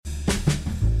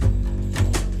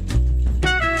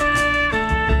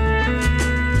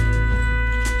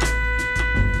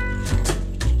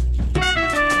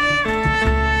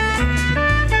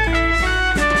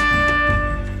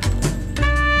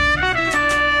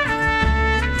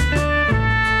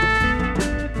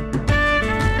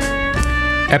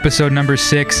episode number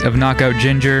 6 of Knockout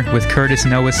Ginger with Curtis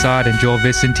Noasad and Joel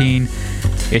Vicentine.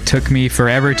 It took me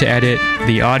forever to edit.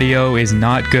 The audio is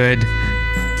not good.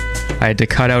 I had to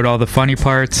cut out all the funny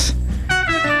parts.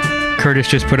 Curtis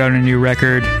just put out a new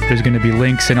record. There's going to be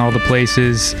links in all the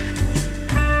places.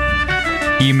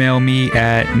 Email me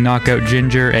at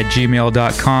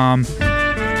knockoutginger@gmail.com.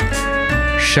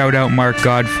 Shout out Mark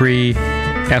Godfrey.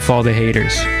 F all the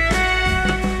haters.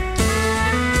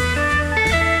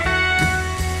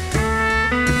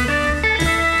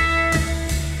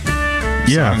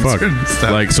 Yeah, fuck.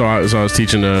 Like, so I was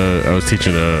teaching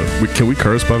can we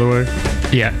curse, by the way?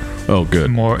 Yeah. Oh,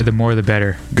 good. The more the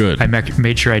better. Good. I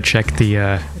made sure I checked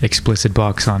the explicit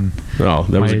box on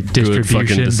that was a good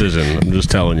fucking decision. I'm just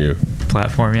telling you.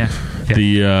 Platform, yeah.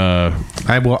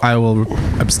 I will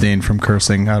abstain from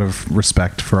cursing out of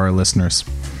respect for our listeners.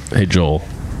 Hey, Joel.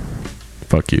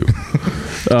 Fuck you.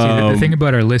 The thing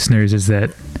about our listeners is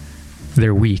that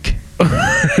they're weak.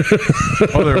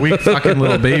 Oh, they're weak fucking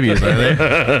little babies, are they?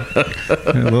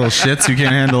 Little shits who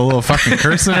can't handle a little fucking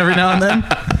cursing every now and then.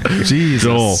 Jesus.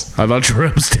 Joel, I thought you were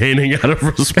abstaining out of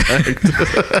respect.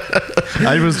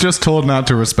 I was just told not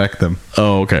to respect them.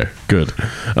 Oh, okay, good.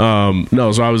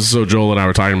 No, so Joel and I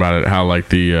were talking about it, how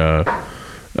like so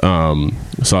I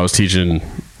was teaching.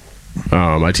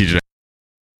 I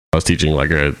was teaching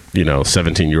like a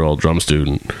 17-year-old drum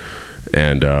student,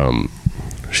 and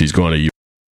she's going to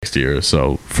next year.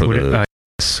 So for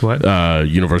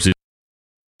university,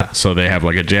 so they have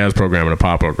like a jazz program and a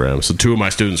pop program. So 2 of my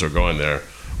students are going there.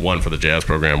 One for the jazz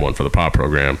program, one for the pop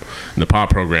program. And the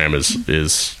pop program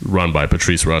is run by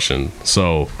Patrice Rushen.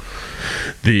 So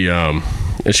and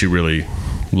she really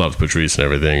loves Patrice and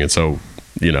everything. And so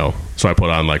so I put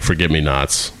on like Forget Me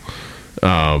Nots,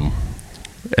 and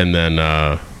then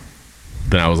I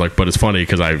was like, but it's funny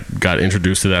because I got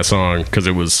introduced to that song because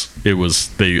it was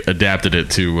they adapted it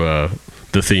to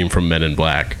the theme from Men in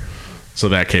Black. So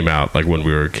that came out like when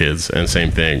we were kids, and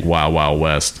same thing, Wild Wild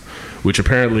West, which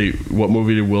apparently, what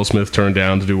movie did Will Smith turn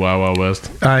down to do Wild Wild West?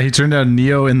 He turned down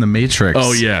Neo in The Matrix.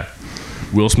 Oh yeah,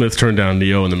 Will Smith turned down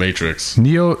Neo in The Matrix.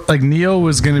 Neo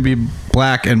was going to be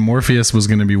black and Morpheus was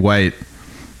going to be white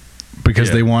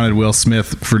because they wanted Will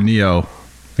Smith for Neo.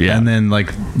 Yeah. And then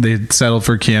like they settled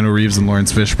for Keanu Reeves and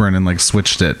Lawrence Fishburne and like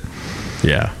switched it.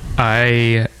 Yeah.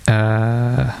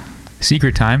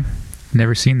 Secret Time.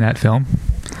 Never seen that film.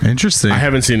 Interesting. I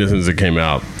haven't seen it since it came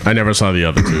out. I never saw the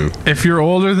other 2. If you're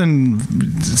older than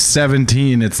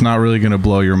 17, it's not really going to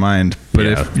blow your mind. But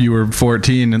if you were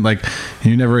 14 and like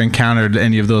you never encountered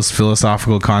any of those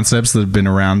philosophical concepts that have been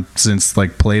around since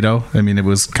like Plato, I mean, it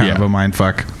was kind of a mind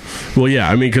fuck. Well, yeah,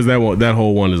 I mean, because that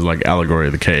whole one is like allegory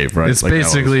of the cave, right? It's like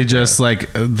basically just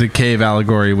like the cave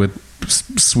allegory with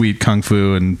sweet kung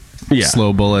fu and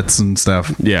slow bullets and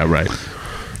stuff. Yeah, right.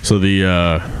 So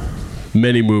the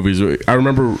many movies, I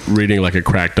remember reading like a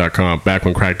Crack.com, back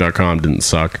when Crack.com didn't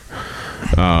suck.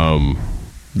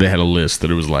 They had a list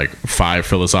that it was like 5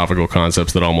 philosophical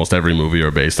concepts that almost every movie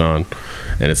are based on,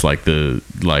 and it's like the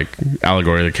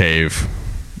allegory of the cave,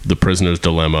 the prisoner's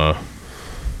dilemma.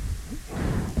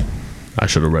 I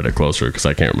should have read it closer because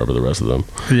I can't remember the rest of them.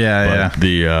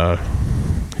 There's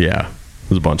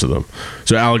a bunch of them.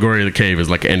 So allegory of the cave is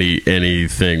like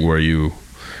anything where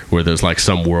there's like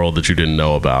some world that you didn't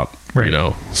know about,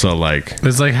 right? So like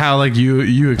it's like how like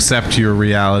you accept your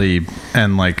reality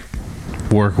and like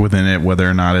work within it whether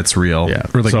or not it's real,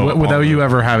 or like without you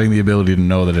ever having the ability to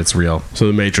know that it's real. So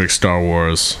the Matrix, Star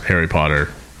Wars, Harry Potter,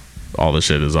 all this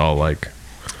shit is all like.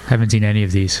 Haven't seen any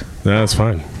of these. That's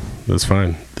fine. That's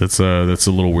fine. That's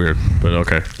a little weird, but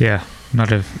okay. Yeah,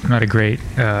 not a great.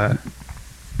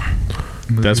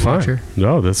 That's fine. Watcher.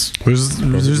 No,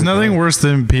 there's nothing worse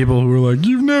than people who are like,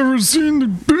 you've never seen the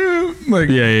like.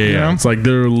 Yeah. It's like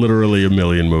there are literally a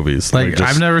million movies. Like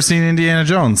I've never seen Indiana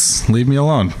Jones. Leave me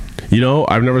alone.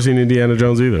 I've never seen Indiana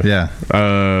Jones either. Yeah.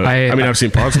 I mean, I've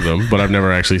seen parts of them, but I've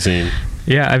never actually seen.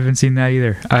 Yeah, I haven't seen that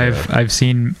either. I've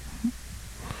seen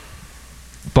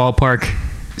ballpark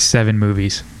 7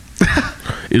 movies.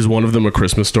 Is one of them A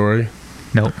Christmas Story?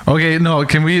 Nope. Okay, no.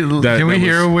 Can we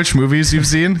hear which movies you've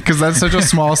seen? Because that's such a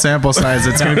small sample size.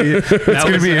 It's gonna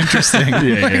be interesting.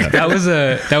 Yeah.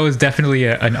 That was definitely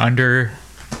an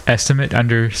understatement.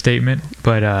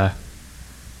 But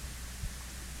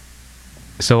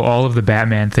so all of the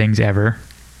Batman things ever.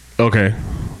 Okay.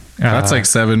 That's like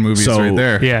 7 movies right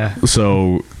there. Yeah.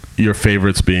 So your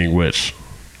favorites being which?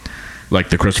 Like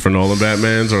the Christopher Nolan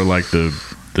Batmans, or like the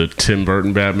Tim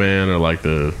Burton Batman, or like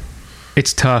the.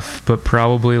 It's tough, but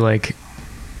probably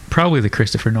the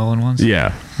Christopher Nolan ones.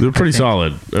 Yeah, they're pretty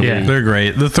solid. I mean, they're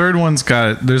great. The third one's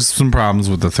there's some problems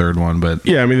with the third one, but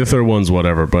yeah, I mean the third one's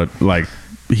whatever, but like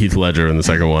Heath Ledger, and the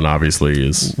second one obviously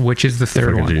is Which is the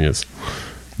third fucking one? genius.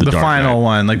 The Dark final Knight.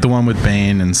 one, like the one with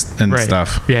Bane and Right.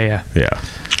 stuff. Yeah. Yeah.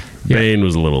 Yeah. Bane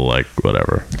was a little like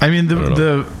whatever. I mean, I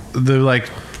don't the like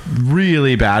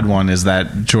really bad one is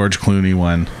that George Clooney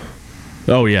one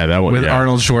Oh yeah, that one with yeah.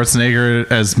 Arnold Schwarzenegger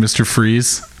as Mr.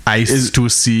 Freeze. Ice to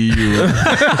see you.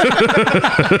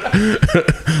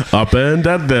 Up and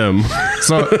at them.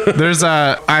 So there's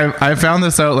I found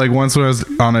this out like once when I was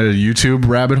on a YouTube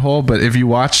rabbit hole, but if you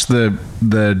watch the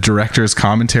director's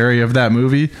commentary of that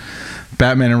movie,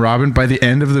 Batman and Robin, by the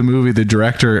end of the movie the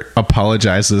director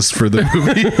apologizes for the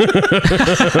movie.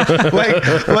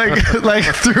 like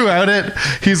throughout it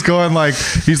he's going like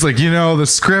the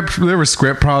script, there were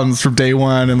script problems from day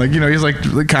one, and he's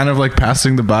like kind of like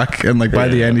passing the buck, and like by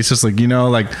the end he's just like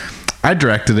I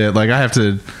directed it, like I have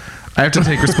to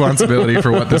take responsibility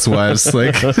for what this was.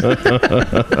 Like,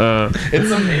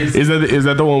 it's amazing. Is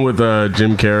that the one with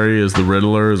Jim Carrey as the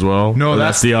Riddler as well? No, Or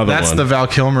that's the other That's one. the Val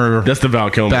Kilmer. That's the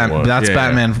Val Kilmer one. That's Yeah,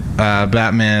 Batman.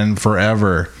 Batman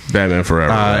Forever. Batman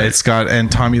Forever. Right. It's got,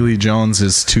 and Tommy Lee Jones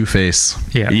is Two-Face.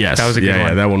 Yeah. Yes, That was a good one.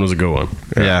 Yeah, that one was a good one.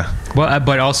 Yeah. Well,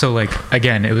 but also like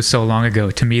again, it was so long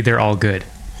ago. To me, they're all good.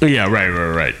 Yeah,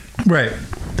 right. Right.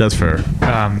 That's fair.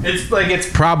 It's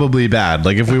probably bad.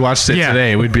 Like if we watched it Yeah.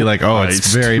 today, we'd be like, oh,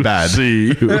 it's very bad. See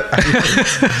you.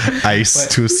 Ice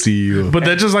to see you. But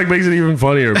that just like makes it even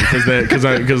funnier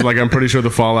because like I'm pretty sure the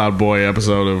Fallout Boy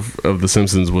episode of The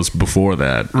Simpsons was before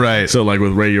that. Right. So like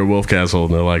with Ray Your Wolfcastle,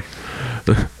 and they're like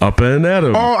up and at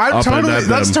him. Oh,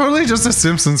 that's totally just a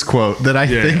Simpsons quote that I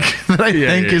Yeah,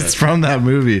 think is from that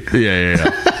movie.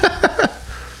 Yeah.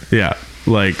 Yeah.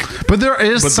 Like, But there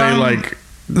is but some they like.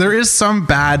 there is some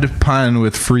bad pun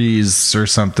with freeze or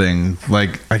something.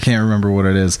 Like I can't remember what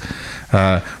it is.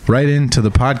 Write into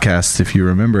the podcast if you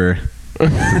remember.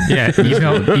 Yeah.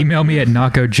 Email me at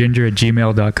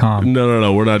knockoutginger@gmail.com.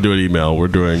 No. We're not doing email. We're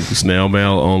doing snail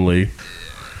mail only.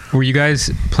 Were you guys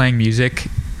playing music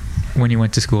when you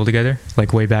went to school together,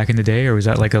 like way back in the day, or was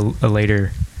that like a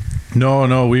later?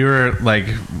 No, we were like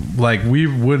we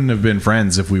wouldn't have been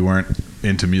friends if we weren't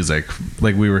into music.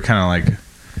 Like we were kind of like,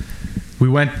 we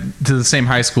went to the same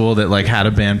high school that like had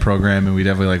a band program, and we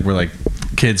definitely like were like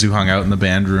kids who hung out in the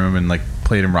band room and like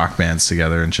played in rock bands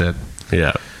together and shit.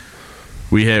 Yeah.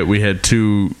 We had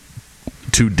two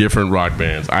different rock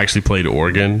bands. I actually played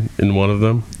organ in one of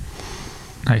them.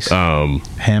 Nice.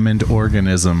 Hammond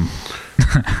organism.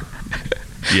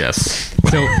 Yes.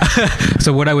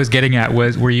 So what I was getting at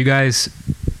was, were you guys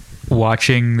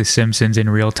watching The Simpsons in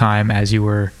real time as you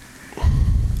were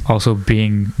also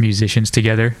being musicians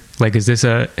together? Like, has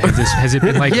it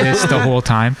been like this the whole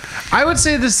time? I would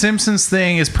say the Simpsons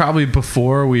thing is probably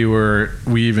before we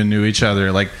even knew each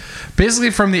other. Like basically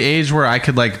from the age where I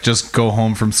could like just go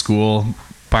home from school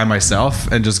by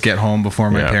myself and just get home before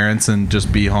my parents and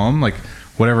just be home. Like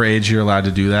whatever age you're allowed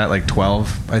to do that, like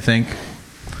 12, I think.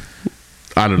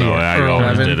 I don't know. Yeah, I or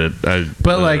always 11. did it.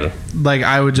 But like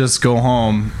I would just go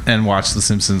home and watch The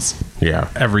Simpsons yeah.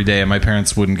 every day, and my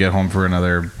parents wouldn't get home for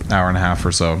another hour and a half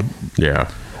or so.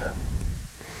 Yeah.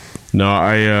 No,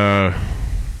 I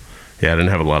didn't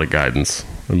have a lot of guidance.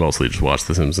 I mostly just watched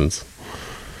The Simpsons.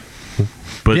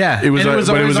 But Yeah, and it was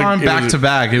always on back to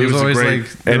back. It was always great- like-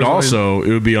 and also it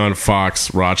would be on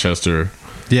Fox Rochester.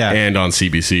 Yeah. And on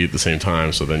CBC at the same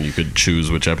time, so then you could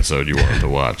choose which episode you wanted to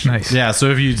watch. Nice. Yeah, so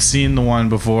if you'd seen the one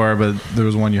before, but there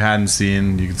was one you hadn't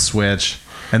seen, you could switch.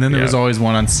 And then there was always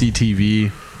one on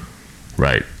CTV.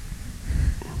 Right.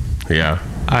 Yeah.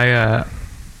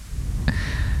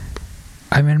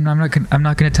 I mean, I'm not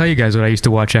going to tell you guys what I used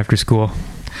to watch after school.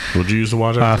 What did you used to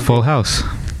watch? after Full House.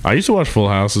 I used to watch Full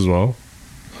House as well,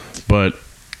 but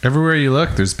Everywhere you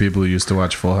look, there's people who used to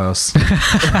watch Full House.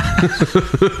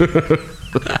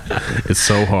 it's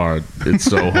so hard. It's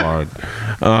so hard.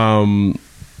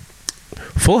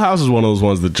 Full House is one of those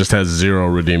ones that just has zero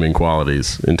redeeming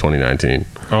qualities in 2019.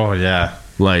 Oh, yeah.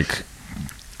 Like,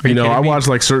 Are you I kidding me? watch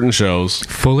like certain shows.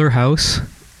 Fuller House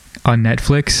on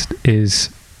Netflix is...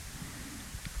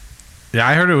 Yeah,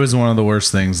 I heard it was one of the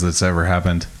worst things that's ever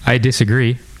happened. I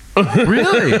disagree.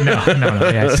 Really? No.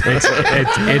 Yeah,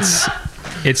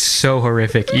 it's so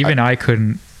horrific. Even I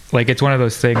couldn't. Like, it's one of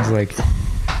those things. Like,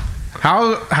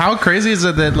 How crazy is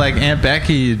it that like Aunt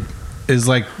Becky is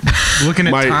like looking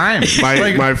at time?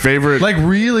 My favorite, Like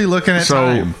really looking at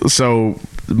time. So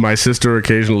my sister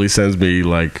occasionally sends me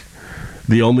like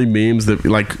the only memes that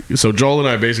like. So Joel and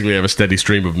I basically have a steady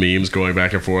stream of memes going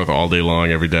back and forth all day long,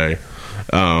 every day.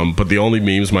 But the only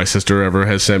memes my sister ever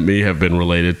has sent me have been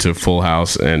related to Full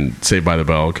House and Saved by the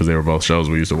Bell, because they were both shows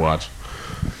we used to watch.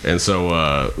 And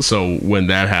so when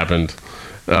that happened,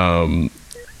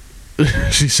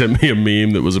 she sent me a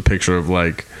meme that was a picture of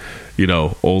like, you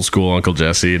know, old school Uncle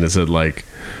Jesse, and it said like,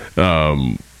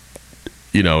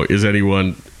 you know, does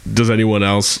anyone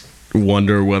else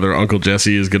wonder whether Uncle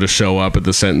Jesse is going to show up at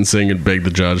the sentencing and beg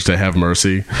the judge to have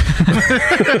mercy?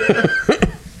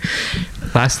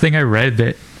 Last thing I read,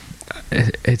 that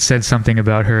it said something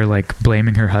about her like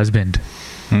blaming her husband.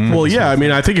 Well, yeah, I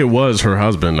mean, I think it was her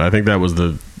husband. I think that was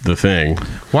the thing.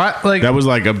 What? Like, that was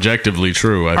like objectively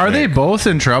true. I are think. they both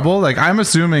in trouble? Like, I'm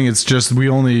assuming it's just we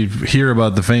only hear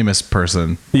about the famous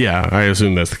person. Yeah, I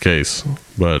assume that's the case.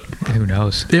 But Who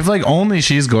knows? If like only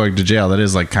she's going to jail, that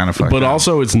is like kind of fucked but up.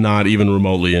 also it's not even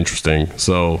remotely interesting.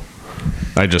 So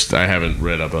I haven't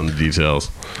read up on the details.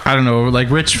 I don't know. Like,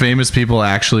 rich famous people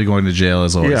actually going to jail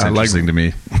is always Yeah, like- interesting to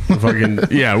me. Fucking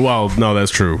yeah. Well, no,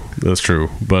 that's true. That's true.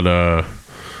 But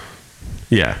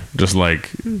yeah, just like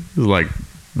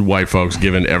white folks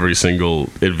given every single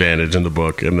advantage in the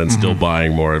book and then still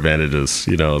buying more advantages.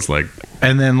 You know, it's like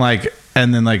And then like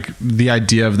the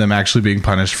idea of them actually being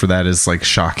punished for that is like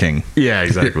shocking. yeah,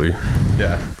 exactly.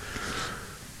 Yeah.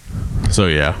 So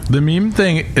yeah, The meme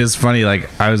thing is funny. Like,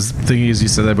 I was thinking as you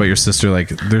said that about your sister, like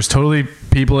there's totally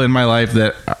people in my life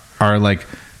that are like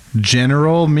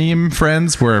general meme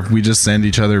friends where we just send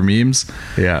each other memes.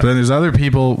 Yeah. But then there's other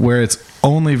people where it's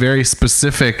only very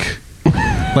specific.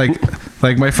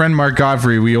 like my friend Mark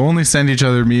Godfrey, we only send each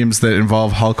other memes that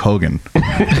involve Hulk Hogan.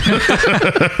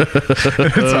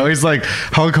 It's always like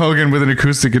Hulk Hogan with an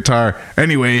acoustic guitar.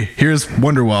 Anyway, here's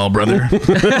Wonderwall, brother.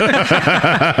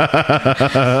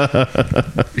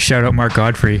 Shout out Mark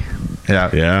Godfrey. Yeah.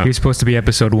 yeah. He was supposed to be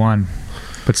episode 1,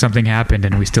 but something happened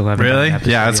and we still haven't. done Really? an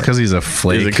episode Yeah, it's yet. because he's a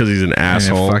flake. Is it because he's an And a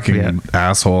asshole? fucking Yeah.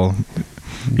 asshole.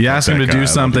 You ask him that to guy. I do love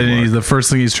something, you, and Mark. the first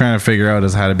thing he's trying to figure out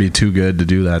is how to be too good to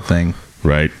do that thing.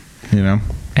 Right. You know,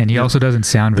 And he also doesn't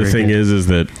sound The very thing good. is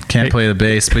that can't play the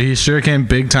bass, but he sure can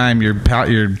big time your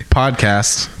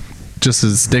podcast just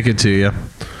to stick it to you.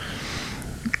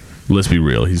 let's be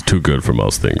real, he's too good for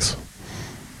most things.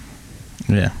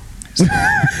 Yeah,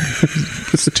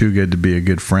 it's too good to be a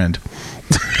good friend.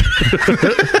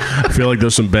 I feel like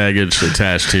there's some baggage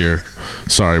attached here.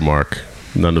 Sorry, Mark.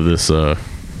 None of this,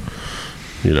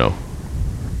 you know.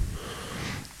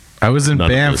 I was in None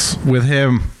of this. Banff with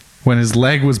him when his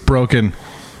leg was broken.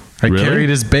 I Really? carried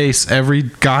his bass every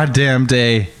goddamn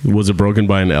day. Was it broken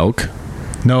by an elk?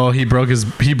 No, he broke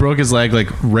his leg like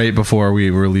right before we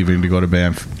were leaving to go to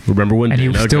Banff. Remember when And he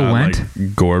Dana still got, went?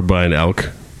 like, gored by an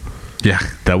elk? Yeah.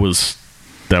 That was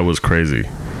crazy.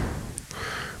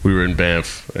 We were in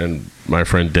Banff, and my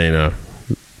friend Dana,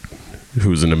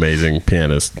 who's an amazing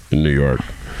pianist in New York,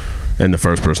 and the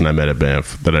first person I met at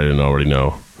Banff that I didn't already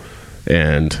know,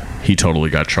 and he totally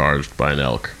got charged by an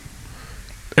elk.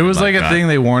 It was like a that. thing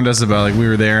they warned us about. Like, we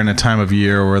were there in a time of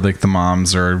year where like the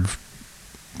moms are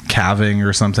calving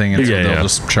or something, and so Yeah, they'll yeah.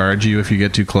 just charge you if you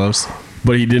get too close.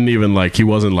 But he didn't even he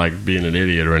wasn't like being an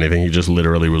idiot or anything. He just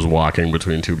literally was walking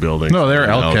between two buildings. No, there are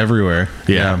And elk everywhere.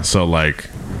 Yeah. So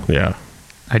yeah.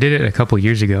 I did it a couple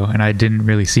years ago and I didn't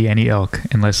really see any elk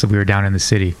unless we were down in the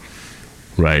city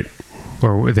Right.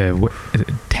 or the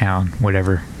town,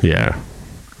 whatever. Yeah.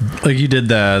 Like you did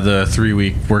the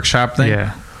 3-week workshop thing.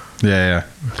 Yeah. Yeah.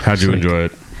 How'd you Sweet. enjoy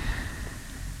it?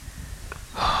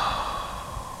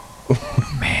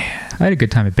 I had a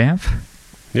good time at Banff.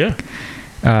 Yeah.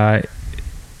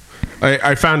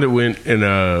 I found it went in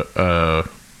a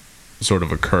sort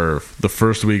of a curve. The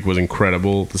first week was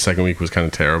incredible. The second week was kind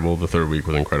of terrible. The third week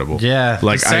was incredible. Yeah.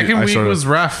 Like the second I week sort of- was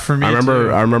rough for me. I too.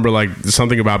 remember like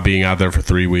something about being out there for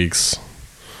 3 weeks.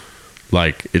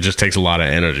 Like it just takes a lot of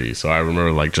energy. So I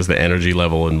remember like just the energy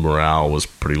level and morale was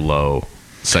pretty low.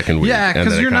 Second week. Yeah, And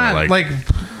because then it you're kinda,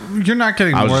 not you're not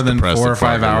getting I was more just than depressed 4 or as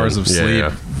 5 fuck, hours and of then-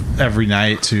 sleep yeah. every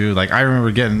night too. Like I remember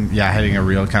hitting a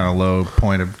real kind of low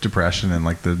point of depression in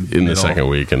like the in the middle. second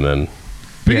week, and then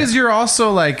Because you're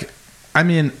also like, I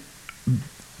mean,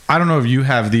 I don't know if you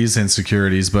have these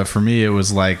insecurities, but for me, it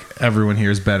was like everyone here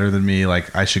is better than me.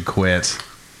 Like I should quit.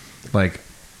 Like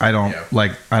I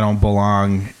don't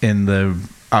belong in the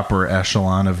upper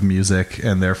echelon of music,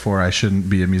 and therefore I shouldn't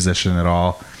be a musician at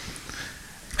all.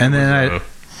 And then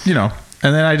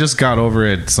and then I just got over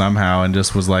it somehow and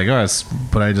just was like,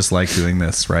 but I just like doing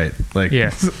this, right? Like,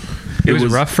 Yeah. It was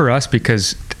rough for us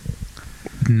because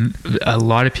a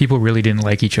lot of people really didn't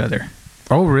like each other.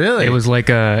 Oh, really? It was like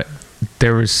it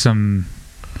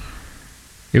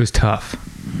was tough.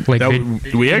 Like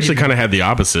we actually kind of had the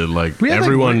opposite. Like We had,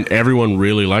 like, everyone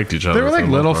really liked each other. There were for like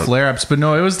the most little part. flare-ups, but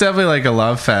no, it was definitely like a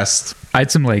love fest. I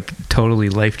had some like totally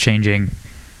life-changing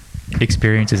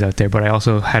experiences out there, but I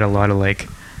also had a lot of like,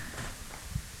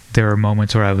 there were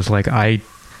moments where I was like, I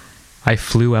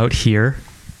flew out here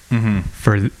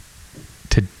for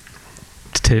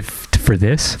for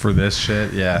this. For this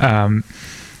shit, yeah.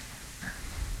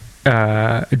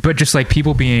 But just like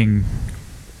people being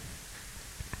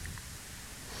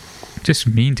just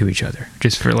mean to each other,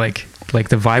 just for like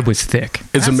the vibe was thick.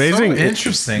 It's That's amazing. so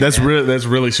interesting. That's man. that's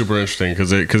really super interesting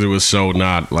because it was so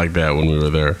not like that when we were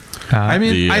there. I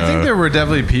mean, I think there were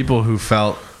definitely people who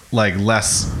felt like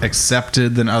less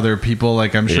accepted than other people.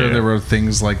 Like I'm sure there were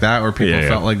things like that where people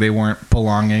felt like they weren't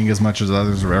belonging as much as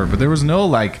others or whatever. But there was no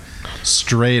like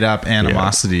straight up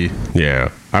animosity.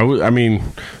 Yeah. I mean,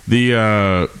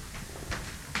 the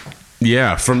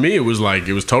for me it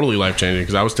was totally life changing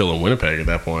because I was still in Winnipeg at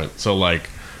that point. So like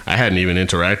I hadn't even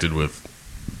interacted with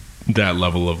that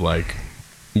level of like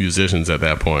musicians at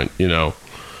that point, you know,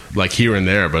 like here and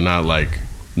there, but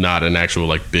not an actual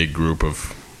like big group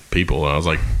of people. And I was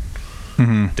like,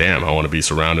 damn, I want to be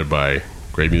surrounded by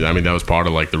great music. I mean, that was part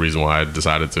of like the reason why I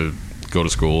decided to go to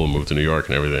school and move to New York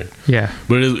and everything. Yeah.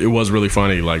 But it was really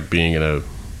funny, like being in a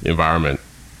environment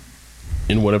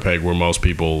in Winnipeg where most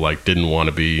people like didn't want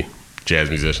to be jazz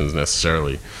musicians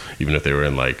necessarily, even if they were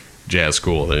in like jazz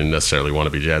school. They didn't necessarily want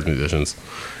to be jazz musicians.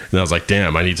 And I was like,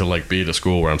 damn, I need to like be at a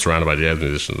school where I'm surrounded by jazz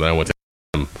musicians. And I went to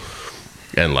them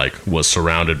and like was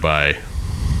surrounded by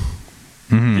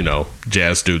you know,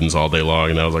 jazz students all day long,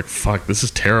 and I was like, fuck, this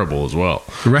is terrible as well.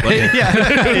 Right?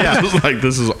 Like, like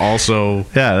this is also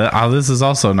this is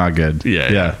also not good.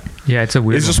 Yeah, it's a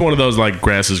weird. It's just one of those like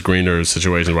grass is greener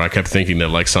situations where I kept thinking that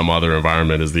like some other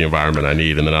environment is the environment I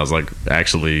need, and then I was like,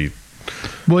 actually,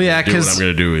 well, yeah, do what because I'm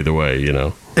going to do either way, you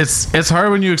know. It's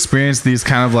hard when you experience these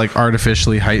kind of like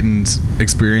artificially heightened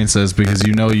experiences because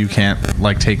you know you can't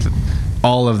like take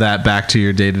all of that back to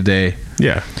your day to day.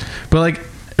 Yeah, but like.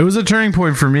 It was a turning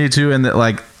point for me too, and that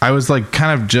like I was like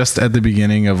kind of just at the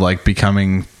beginning of like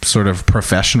becoming sort of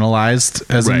professionalized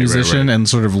as a musician and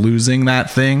sort of losing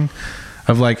that thing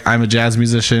of like I'm a jazz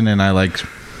musician and I like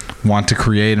want to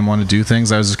create and want to do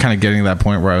things. I was just kind of getting to that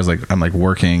point where I was like I'm like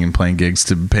working and playing gigs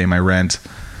to pay my rent,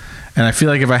 and I feel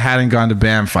like if I hadn't gone to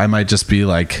Banff, I might just be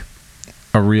like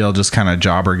a real just kind of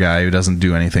jobber guy who doesn't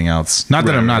do anything else. Not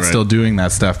that I'm not still doing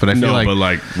that stuff, but I feel but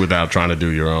like without trying to do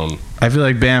your own. I feel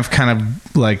like Banff kind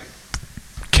of like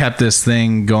kept this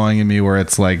thing going in me where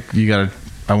it's like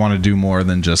I want to do more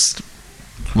than just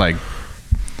like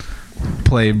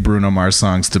play Bruno Mars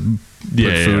songs to put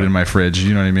food in my fridge.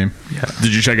 You know what I mean? Yeah.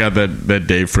 Did you check out that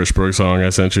Dave Frishberg song I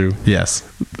sent you? Yes.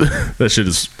 That shit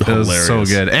is hilarious. It was so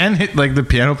good. And like the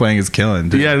piano playing is killing,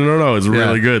 dude. Yeah, no, it's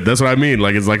really good. That's what I mean.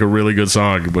 Like it's like a really good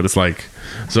song, but it's like,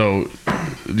 so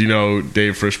do you know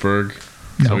Dave Frishberg?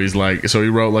 No. So he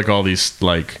wrote like all these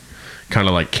like kind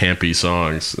of like campy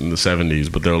songs in the 70s,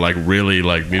 but they're like really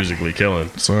like musically killing.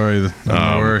 Sorry, I'm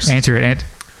the worst. Answer it, Ant.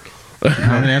 You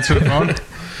want me to answer the phone?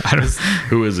 I don't.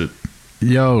 Who is it?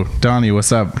 Yo, Donnie,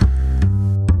 what's up?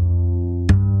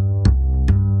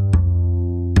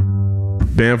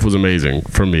 Banff was amazing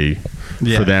for me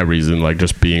for that reason, like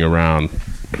just being around.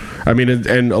 I mean,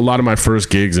 and a lot of my first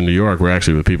gigs in New York were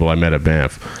actually with people I met at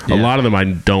Banff. A lot of them I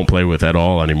don't play with at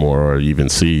all anymore or even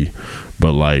see.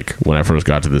 But like when I first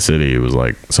got to the city, it was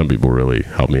like some people really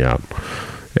helped me out.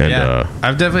 And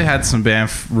I've definitely had some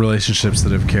Banff relationships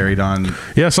that have carried on.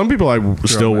 Yeah, some people I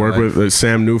still work with.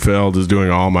 Sam Neufeld is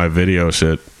doing all my video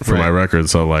shit for my record.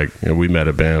 So like we met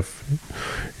at Banff.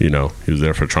 You know, he was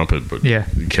there for trumpet, but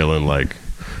killing like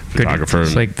photographer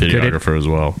and like videographer as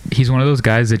well. He's one of those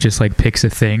guys that just like picks a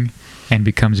thing and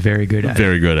becomes very good at it.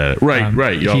 Very good at it.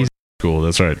 Right. Y'all cool.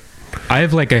 That's right. I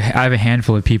have a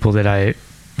handful of people that I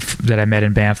met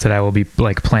in Banff that I will be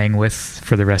like playing with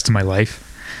for the rest of my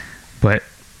life, but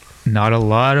not a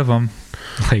lot of them.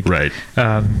 Like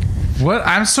what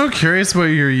I'm so curious about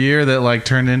your year that like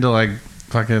turned into like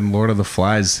fucking Lord of the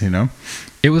Flies. You know,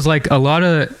 it was like a lot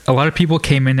of people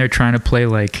came in there trying to play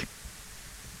like.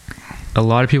 A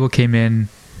lot of people came in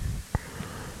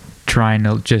trying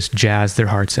to just jazz their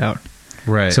hearts out.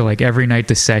 Right. So like every night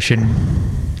the session,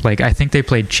 like I think they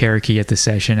played Cherokee at the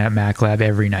session at MacLab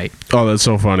every night. Oh, that's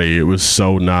so funny. It was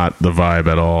so not the vibe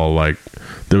at all. Like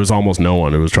there was almost no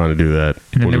one who was trying to do that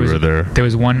when we were there. There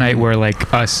was one night where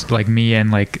like us, like me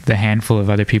and like the handful of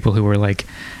other people who were like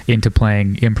into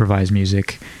playing improvised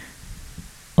music,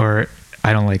 or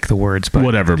I don't like the words, but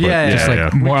whatever. But just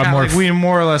like more. We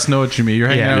more or less know what you mean. You're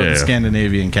hanging out with the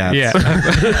Scandinavian cats. Yeah,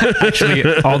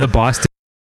 actually, all the Boston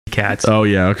cats. Oh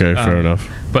yeah, okay, fair enough.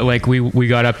 But like we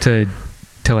got up to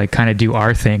like kind of do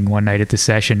our thing one night at the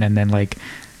session, and then like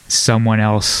someone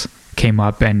else came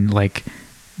up and like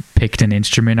picked an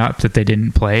instrument up that they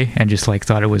didn't play and just like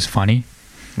thought it was funny.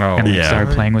 Oh, and like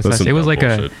started playing with us. It was like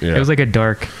it was like a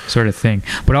dark sort of thing.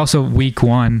 But also week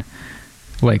one,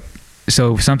 like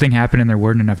so something happened and there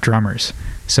weren't enough drummers.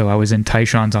 So I was in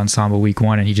Tyshawn's ensemble week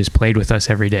 1 and he just played with us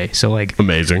every day. So like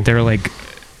amazing. They're like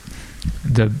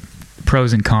the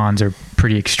pros and cons are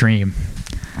pretty extreme.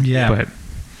 Yeah. But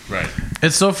right.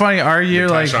 It's so funny. Our year,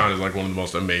 like Tyshawn is like one of the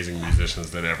most amazing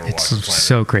musicians that ever walked the planet.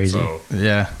 So crazy. So,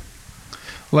 yeah.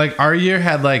 Like our year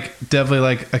had like definitely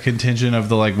like a contingent of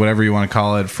the like whatever you want to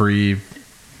call it, free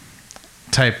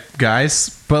type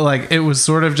guys, but like it was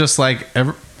sort of just like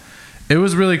it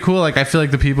was really cool. Like I feel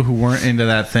like the people who weren't into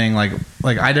that thing, like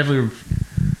I definitely,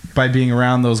 by being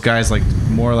around those guys, like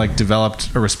more like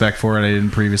developed a respect for it I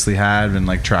didn't previously have, and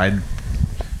like tried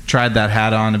that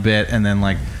hat on a bit, and then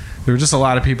like there were just a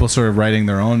lot of people sort of writing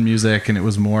their own music, and it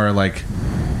was more like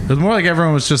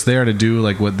everyone was just there to do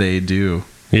like what they do.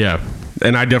 yeah.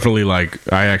 And I definitely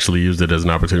I actually used it as an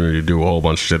opportunity to do a whole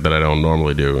bunch of shit that I don't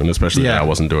normally do, and especially that I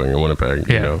wasn't doing in Winnipeg.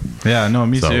 Yeah. You know? Yeah, no,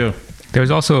 me too. There was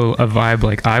also a vibe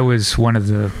like I was one of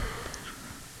the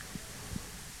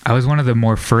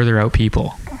more further out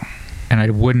people, and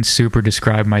I wouldn't super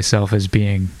describe myself as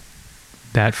being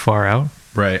that far out.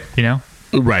 Right. You know?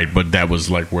 Right, but that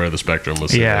was like where the spectrum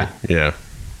was. Yeah. Yeah.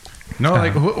 No,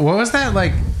 like what was that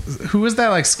like? Who was that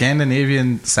like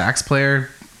Scandinavian sax player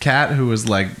cat who was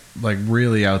like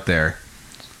really out there?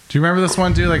 Do you remember this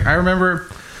one, dude? Like I remember.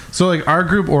 So like our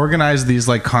group organized these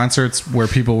like concerts where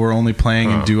people were only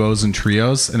playing in duos and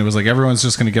trios, and it was like everyone's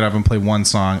just going to get up and play one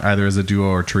song either as a duo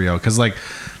or trio, because like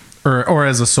or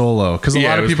as a solo, because a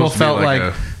lot of people felt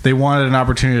like they wanted an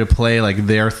opportunity to play like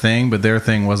their thing, but their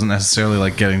thing wasn't necessarily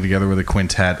like getting together with a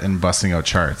quintet and busting out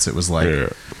charts. It was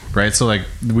like right. So like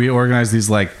we organized these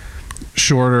like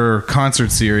shorter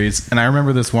concert series, and I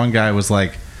remember this one guy was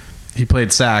like, he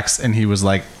played sax and he was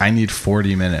like, I need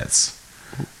 40 minutes.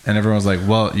 And everyone was like,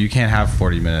 well, you can't have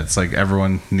 40 minutes. Like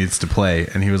everyone needs to play.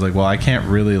 And he was like, well, I can't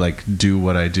really like do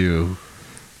what I do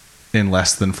in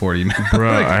less than 40 minutes.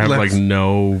 Bro, I have like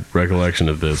no recollection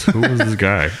of this. Who was this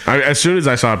guy? As soon as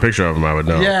I saw a picture of him, I would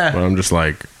know. Yeah. But I'm just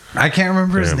like, I can't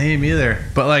remember his name either.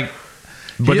 But like,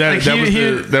 but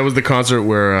that was the concert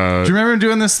where. Do you remember him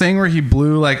doing this thing where he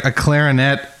blew like a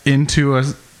clarinet into a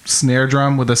snare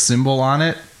drum with a cymbal on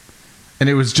it? And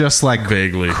it was just like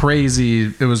vaguely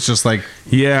crazy. It was just like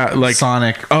like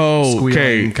sonic.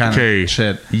 Squealing kind of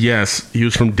shit. Yes, he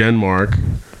was from Denmark.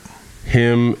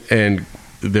 Him and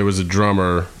there was a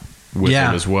drummer with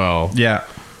him as well. Yeah.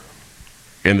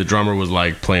 And the drummer was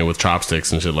like playing with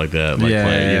chopsticks and shit like that. Like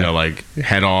playing, you know, like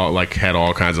had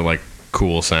all kinds of like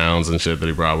cool sounds and shit that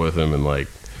he brought with him, and like,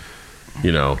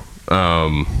 you know,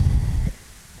 no,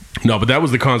 but that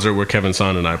was the concert where Kevin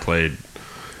Son and I played.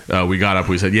 We got up,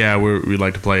 we said, yeah, we'd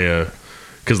like to play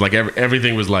because like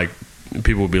everything was like,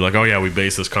 people would be like, oh yeah, we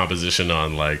based this composition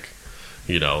on like,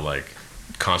 you know, like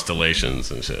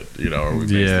constellations and shit, you know, or we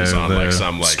based this on like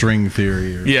some like string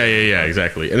theory. Yeah,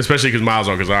 exactly. And especially because Miles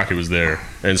Okazaki was there,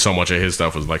 and so much of his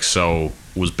stuff was like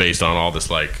was based on all this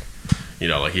like, you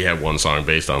know, like he had one song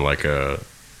based on like a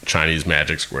Chinese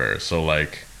magic square, so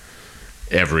like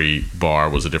every bar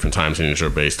was a different time signature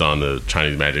based on the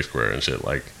Chinese magic square and shit.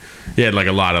 Like he had like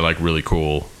a lot of like really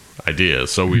cool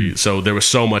ideas. So so there was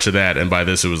so much of that, and by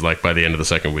this it was like by the end of the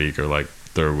second week or like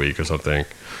third week or something,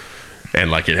 and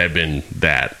like it had been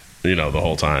that, you know, the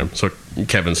whole time. So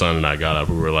Kevin Son and I got up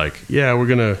and we were like, yeah, we're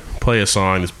gonna play a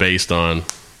song that's based on,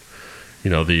 you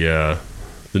know, the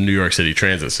New York City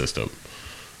transit system,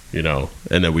 you know,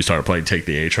 and then we started playing Take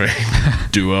the A Train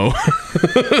duo.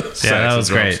 Yeah, that was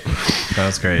great. That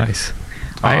was great. Nice.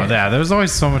 Oh yeah, there was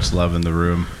always so much love in the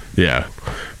room. Yeah,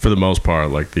 for the most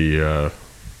part, like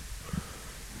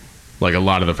like a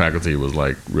lot of the faculty was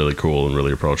like really cool and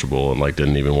really approachable, and like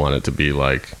didn't even want it to be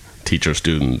like teacher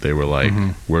student. They were like,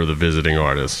 we're the visiting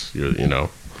artists, you know.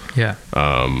 Yeah.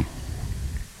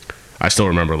 I still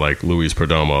remember like Luis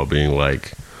Perdomo being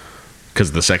like,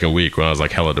 because the second week when I was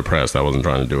like hella depressed, I wasn't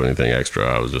trying to do anything extra.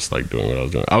 I was just like doing what I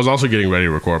was doing. I was also getting ready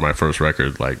to record my first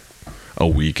record like a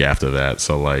week after that,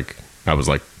 so like I was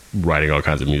like writing all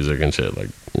kinds of music and shit, like,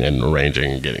 and arranging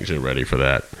and getting shit ready for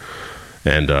that.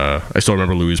 And I still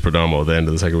remember Luis Perdomo at the end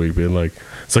of the second week being like,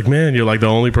 it's like, man, you're like the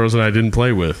only person I didn't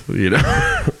play with, you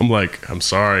know. I'm like, I'm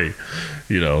sorry,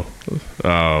 you know.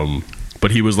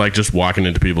 But he was like just walking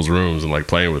into people's rooms and like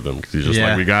playing with them, because he's just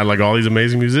like, we got like all these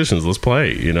amazing musicians, let's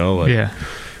play, you know. Like, yeah,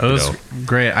 it was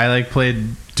great. I like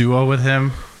played duo with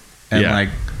him, and like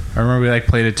I remember we like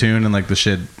played a tune and like the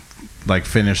shit like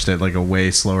finished at like a way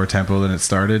slower tempo than it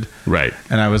started. Right.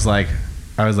 And I was like,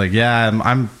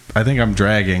 yeah, I think I'm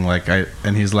dragging, like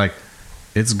and he's like,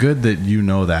 it's good that you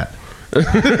know that.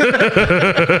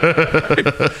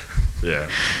 Yeah.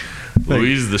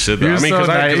 Louise is the shit. He Though. was I mean, so, because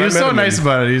nice. He was so nice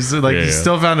about it. He's like, he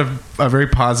still found a very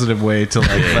positive way to like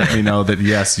let me know that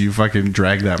yes, you fucking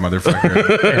dragged that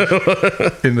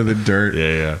motherfucker into the dirt.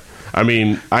 Yeah. I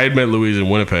mean, I had met Louise in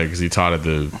Winnipeg because he taught at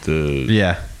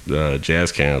the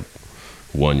jazz camp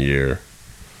one year,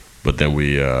 but then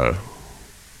I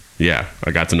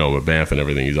got to know him at Banff and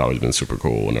everything. He's always been super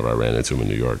cool whenever I ran into him in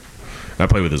New York. I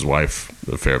played with his wife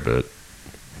a fair bit.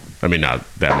 I mean, not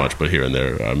that much, but here and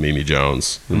there. Mimi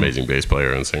Jones, an amazing bass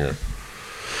player and singer.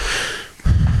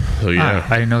 So yeah,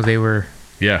 I didn't know they were.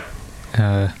 Yeah.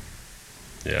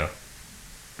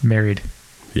 Married.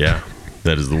 Yeah,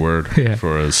 that is the word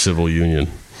for a civil union.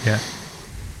 Yeah.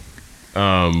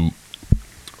 I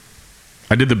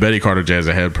did the Betty Carter Jazz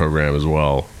Ahead program as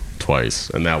well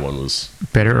twice, and that one was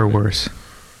better or worse.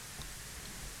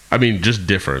 I mean, just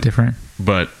different. Different,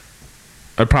 but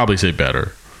I'd probably say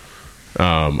better.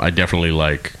 I definitely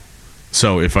like.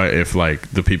 So if like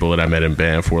the people that I met in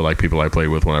Banff were like people I played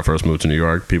with when I first moved to New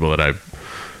York, people that I,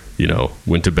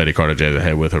 went to Betty Carter Jazz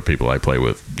Ahead with, are people I play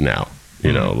with now.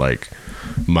 You know, like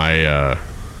my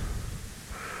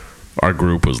our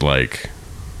group was like,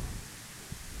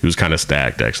 it was kind of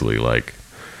stacked actually. Like,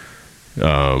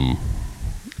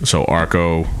 so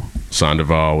Arco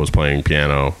Sandoval was playing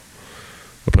piano.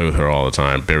 I play with her all the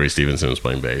time. Barry Stevenson was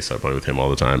playing bass. I play with him all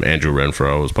the time. Andrew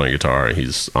Renfro was playing guitar.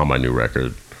 He's on my new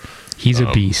record. He's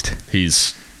a beast.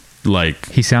 He's like...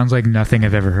 He sounds like nothing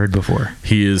I've ever heard before.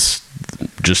 He is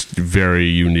just very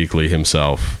uniquely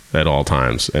himself at all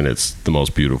times, and it's the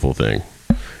most beautiful thing.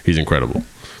 He's incredible.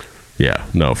 Yeah.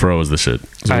 No, Fro is the shit.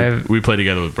 So we play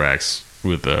together with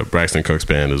Braxton Cook's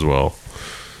band as well.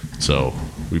 So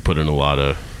we put in a lot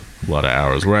of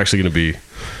hours. We're actually going to be...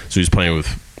 So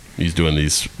he's doing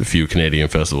these few Canadian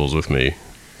festivals with me,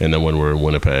 and then when we're in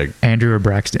Winnipeg, Andrew or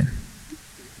Braxton?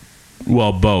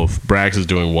 Well, both. Brax is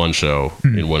doing one show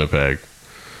in Winnipeg,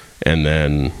 and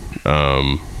then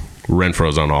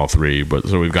Renfro's on all three. But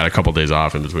so we've got a couple days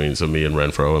off in between. So me and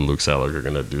Renfro and Luke Selig are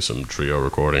going to do some trio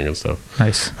recording and stuff.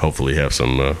 Nice. Hopefully have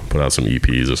some put out some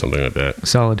EPs or something like that.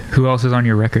 Solid. Who else is on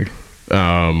your record?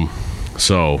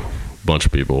 So bunch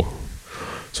of people.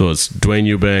 So it's Dwayne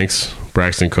Eubanks,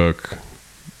 Braxton Cook,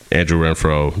 Andrew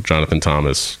Renfro, Jonathan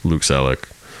Thomas, Luke Selig.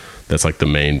 That's like the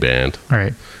main band. All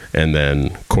right. And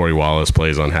then Corey Wallace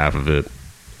plays on half of it.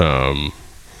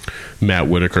 Matt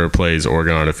Whitaker plays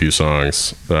organ on a few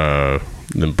songs. Then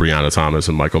Brianna Thomas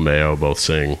and Michael Mayo both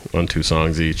sing on 2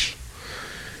 songs each.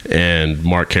 And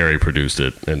Mark Carey produced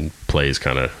it and plays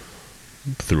kind of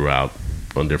throughout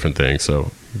on different things.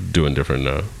 So doing different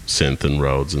synth and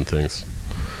Rhodes and things.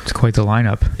 It's quite the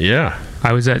lineup. Yeah.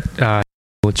 I was at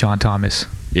with John Thomas.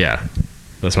 Yeah.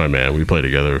 That's my man. We play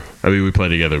together. I mean, we play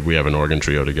together. We have an organ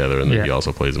trio together, and then he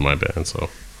also plays in my band. So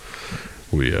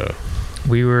we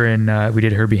were in. We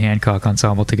did Herbie Hancock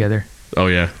ensemble together. Oh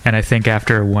yeah. And I think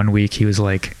after 1 week, he was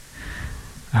like,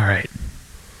 "All right,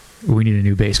 we need a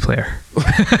new bass player."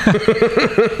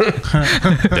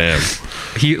 Damn.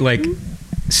 He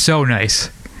so nice.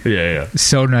 Yeah.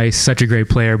 So nice. Such a great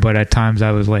player. But at times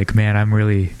I was like, man, I'm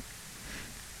really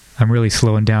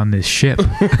slowing down this ship.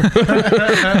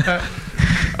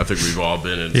 I think we've all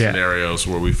been in scenarios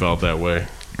where we felt that way.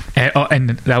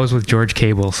 And that was with George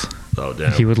Cables. Oh,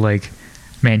 damn. He would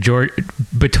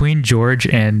between George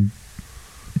and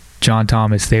John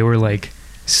Thomas, they were like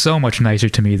so much nicer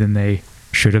to me than they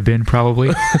should have been, probably.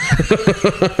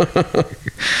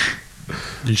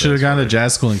 You should have gone to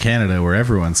jazz school in Canada where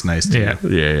everyone's nice to you.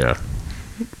 Yeah.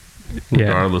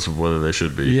 Regardless of whether they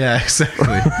should be. Yeah,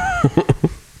 exactly.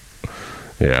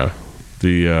 Yeah.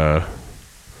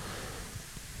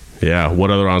 What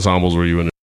other ensembles were you in?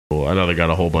 I know they got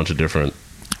a whole bunch of different.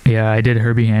 Yeah, I did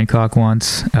Herbie Hancock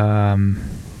once. Did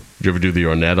you ever do the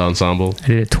Ornette ensemble? I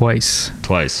did it twice.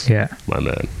 Yeah. My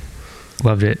man.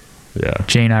 Loved it. Yeah.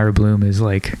 Jane Ira Bloom is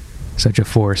like such a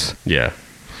force. Yeah.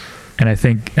 And I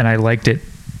liked it.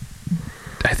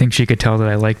 I think she could tell that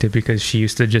I liked it because she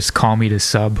used to just call me to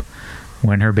sub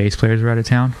when her bass players were out of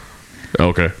town.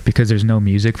 Okay. Because there's no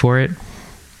music for it.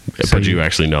 But you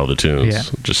actually know the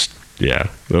tunes. Yeah.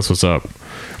 That's what's up.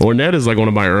 Ornette is like one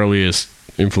of my earliest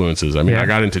influences. I mean, I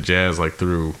got into jazz like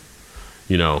through,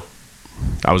 I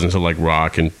was into like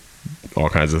rock and all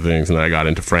kinds of things, and then I got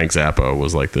into Frank Zappa. I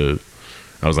was like a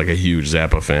huge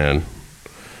Zappa fan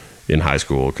in high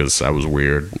school because I was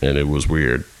weird and it was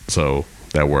weird, so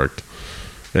that worked.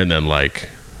 And then like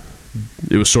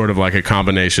it was sort of like a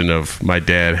combination of my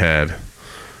dad had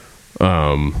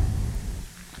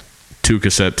 2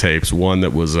 cassette tapes, one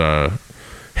that was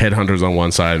Headhunters on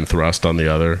one side and Thrust on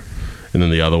the other, and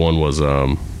then the other one was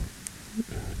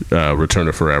Return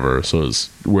to Forever. So it's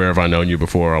Where Have I Known You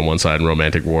Before on one side and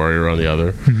Romantic Warrior on the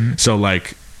other. So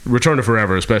like Return to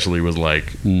Forever especially was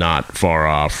like not far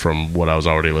off from what I was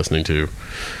already listening to.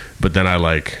 But then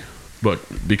but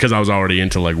because I was already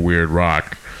into like weird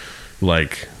rock,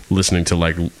 like listening to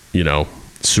like, you know,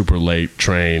 Super Late,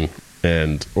 Train,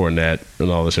 and Ornette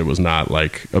and all this shit was not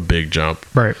like a big jump.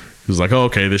 Right. It was like, oh,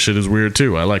 okay, this shit is weird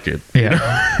too. I like it. Yeah.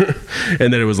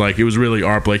 And then it was really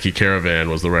Art Blakey Caravan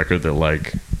was the record that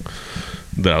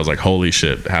I was like, holy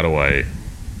shit, how do I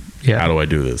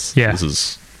do this? Yeah. This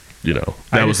is, you know,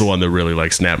 that was the one that really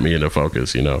like snapped me into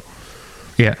focus, you know?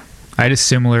 Yeah. I had a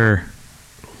similar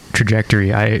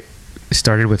trajectory. I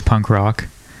started with punk rock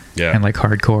and like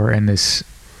hardcore, and this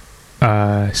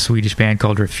Swedish band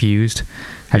called Refused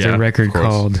has a record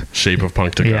called Shape of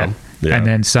Punk to Come. Yeah. And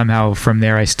then somehow from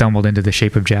there I stumbled into The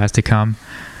Shape of Jazz to Come.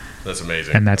 That's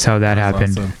amazing. And that's how that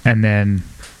happened. Awesome. And then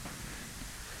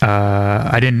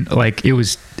I didn't like it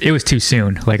was too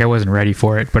soon. Like I wasn't ready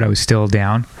for it, but I was still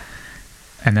down.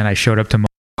 And then I showed up to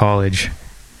college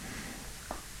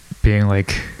being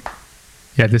like,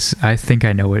 yeah, I think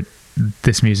I know what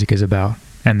this music is about.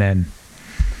 And then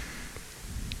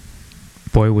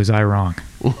boy was I wrong.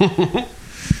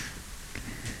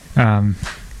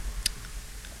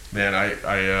 Man,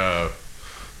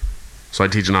 so I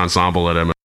teach an ensemble at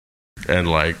MS, and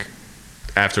like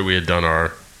after we had done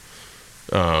our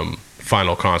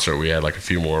final concert, we had like a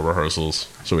few more rehearsals,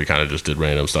 so we kind of just did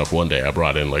random stuff. One day I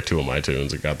brought in like 2 of my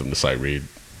tunes and got them to sight read,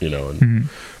 you know, and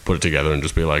put it together and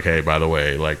just be like, hey, by the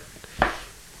way, like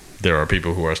there are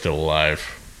people who are still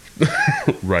alive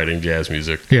writing jazz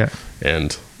music,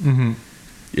 and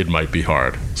it might be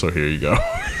hard, so here you go.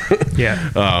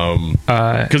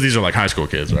 Because these are like high school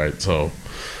kids, right? So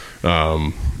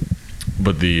but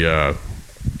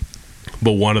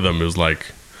one of them was like,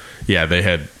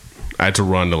 I had to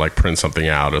run to like print something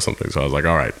out or something, so I was like,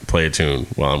 all right, play a tune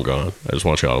while I'm gone. I just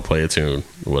want y'all to play a tune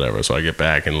or whatever. So I get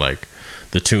back, and like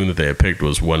the tune that they had picked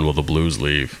was When Will the Blues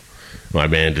Leave. My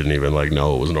man didn't even like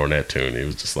know it was an Ornette tune. He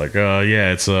was just like,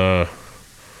 it's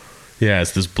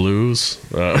this blues.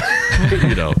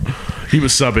 You know, he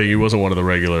was subbing. He wasn't one of the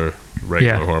regular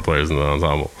horn players in the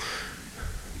ensemble.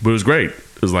 But it was great.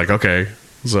 It was like, okay,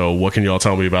 so what can y'all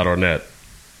tell me about Ornette?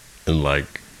 And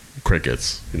like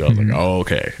crickets. You know, I was like, oh,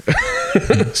 okay.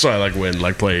 So I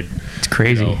played. It's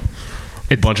crazy. You know,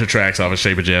 a bunch of tracks off of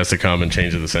Shape of Jazz to Come and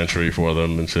Change of the Century for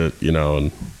them and shit, you know,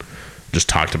 and just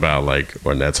talked about like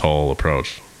Ornette's whole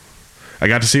approach. I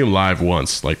got to see him live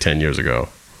once, like 10 years ago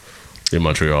in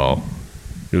Montreal.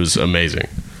 It was amazing.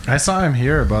 I saw him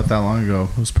here about that long ago.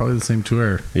 It was probably the same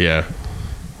tour. Yeah.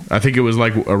 I think it was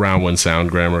like around when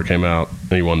Sound Grammar came out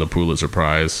and he won the Pulitzer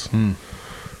Prize.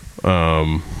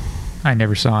 I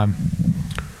never saw him.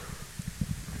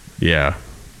 Yeah.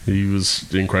 He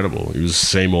was incredible. He was the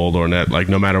same old Ornette. Like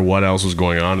no matter what else was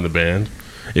going on in the band,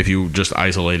 if you just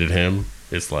isolated him,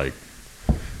 it's like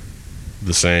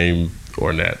the same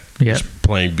Ornette. Just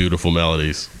playing beautiful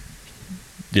melodies,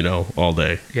 you know, all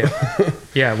day.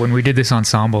 Yeah, when we did this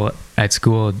ensemble at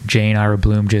school, Jane Ira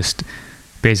Bloom just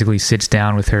basically sits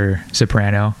down with her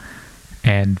soprano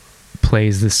and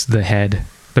plays the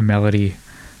melody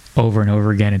over and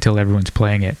over again until everyone's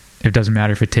playing it. It doesn't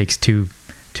matter if it takes two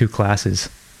classes,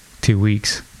 2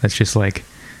 weeks. That's just like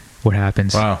what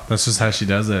happens. Wow, that's just how she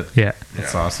does it. Yeah.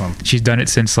 That's awesome. She's done it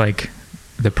since like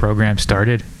the program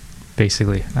started,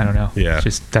 basically. I don't know. Yeah. It's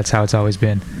just that's how it's always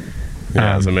been.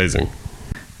 Yeah, it's amazing.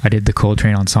 I did the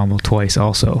Coltrane Ensemble twice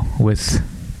also with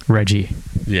Reggie.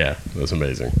 Yeah, that's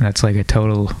amazing. That's like it's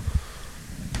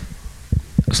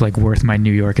like worth my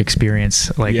New York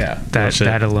experience. Like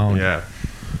that alone. Yeah.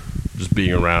 Just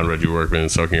being around Reggie Workman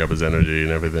and soaking up his energy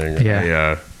and everything.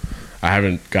 Yeah. I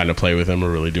haven't gotten to play with him or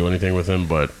really do anything with him,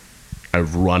 but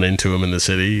I've run into him in the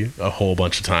city a whole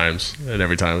bunch of times, and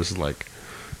every time it's just like,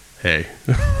 hey,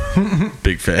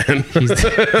 big fan. He's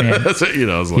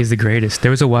the greatest.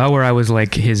 There was a while where I was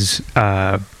like his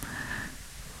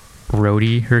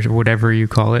roadie or whatever you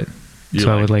call it.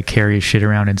 I would like carry his shit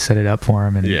around and set it up for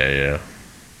him. And yeah,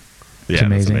 it's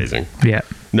amazing. That's amazing. Yeah.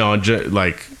 No, and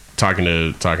like talking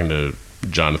to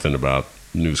Jonathan about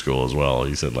New School as well.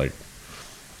 He said like,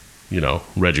 you know,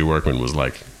 Reggie Workman was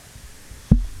like,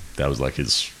 that was like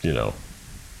his, you know,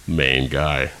 main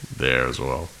guy there as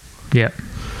well. Yeah.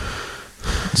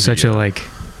 Such a like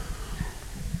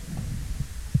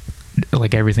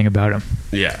everything about him.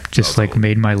 Yeah. Just like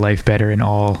made my life better in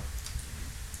all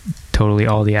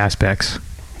the aspects.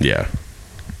 Yeah.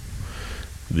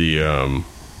 Reggie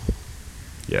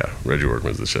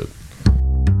Workman's the shit.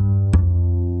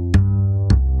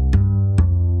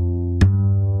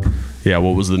 Yeah,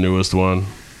 what was the newest one?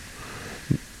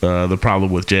 the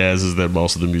problem with jazz is that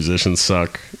most of the musicians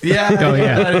suck. Yeah. Oh,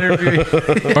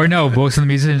 yeah. Or no, most of the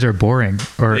musicians are boring.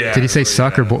 Or Yeah, did he say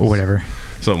suck or whatever?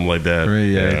 Something like that. Right,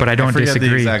 yeah. But I don't forget the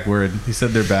disagree. exact word. He said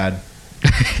they're bad.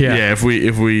 Yeah, if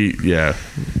we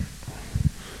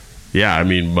yeah, I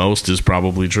mean, most is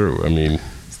probably true. I mean,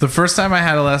 It's the first time I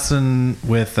had a lesson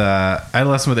with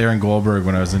Aaron Goldberg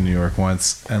when I was in New York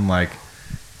once, and like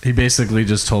he basically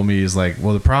just told me, he's like,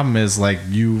 well, the problem is like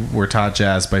you were taught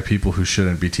jazz by people who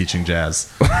shouldn't be teaching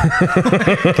jazz.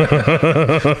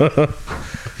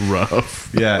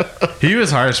 rough. Yeah, he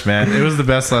was harsh, man. It was the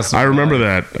best lesson. I remember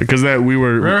that because we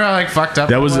were. Remember how like fucked up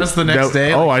that was the next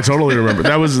day? Oh, I totally remember.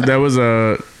 That was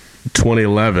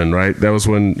 2011, right? That was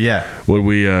when when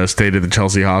we stayed at the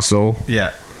Chelsea hostel.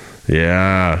 Yeah.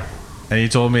 Yeah. And he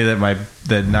told me that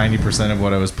that 90% of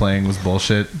what I was playing was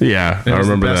bullshit. Yeah, It I was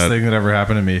remember the best that. thing that ever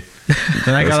happened to me.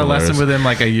 Then I got a lesson with him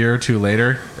like a year or two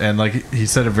later, and like he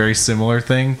said a very similar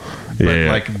thing,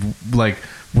 but like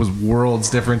was worlds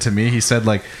different to me. He said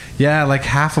like, yeah, like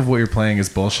half of what you're playing is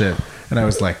bullshit, and I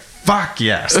was like, fuck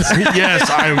yes. Yes,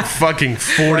 I'm fucking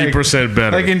 40%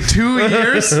 better. Like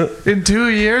in 2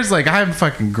 years, like I'm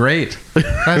fucking great.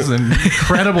 That's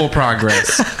incredible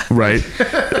progress. Right.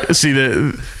 See,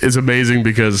 it's amazing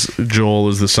because Joel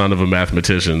is the son of a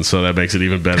mathematician, so that makes it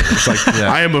even better. It's like,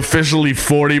 I am officially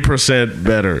 40%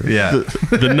 better. Yeah.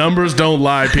 The numbers don't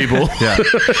lie, people. Yeah.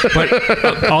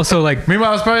 But also, like,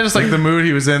 meanwhile, it's probably just like the mood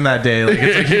he was in that day. Like,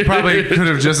 it's like he probably could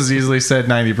have just as easily said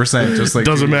 90%. Just like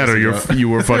doesn't matter. You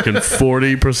were fucking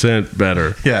 40%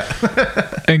 better. Yeah.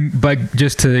 but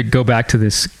just to go back to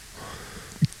this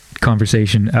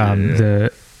conversation,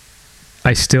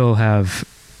 I still have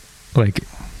like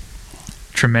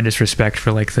tremendous respect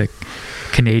for like the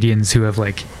Canadians who have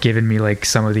like given me like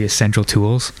some of the essential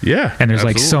tools. Yeah, and there's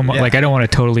like so much. Like I don't want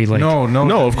to totally like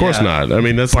no, of course not. I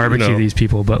mean, that's barbecue these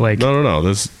people, but like no,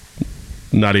 that's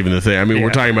not even the thing. I mean, we're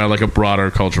talking about like a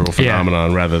broader cultural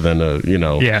phenomenon rather than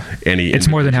any. It's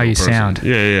more than how you sound.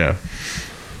 Yeah.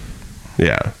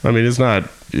 I mean, it's not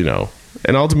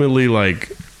and ultimately like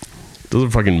it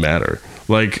doesn't fucking matter.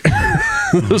 Like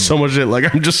there's so much shit.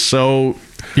 Like I'm just so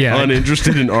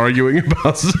uninterested in arguing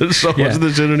about so much of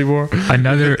this shit anymore.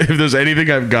 If there's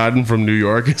anything I've gotten from New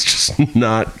York, it's just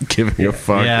not giving a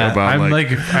fuck about.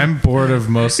 I'm bored of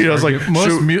most. It's like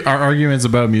our arguments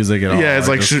about music at all. Yeah, it's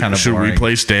like should we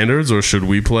play standards or should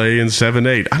we play in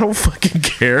 7/8? I don't fucking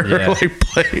care. Yeah. Like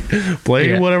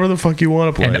play whatever the fuck you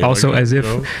want to play. And also, like,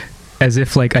 as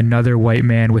if like another white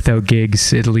man without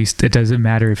gigs, at least it doesn't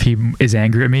matter if he is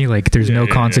angry at me. Like there's no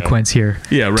consequence here.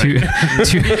 Yeah, right.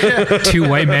 Two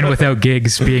white men without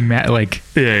gigs being mad. Like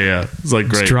it's like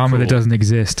great. It's drama that doesn't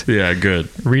exist. Yeah, good.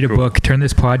 Read a book. Turn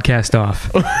this podcast off.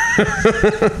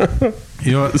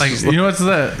 You know what's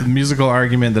the musical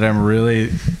argument that I'm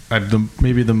really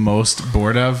maybe the most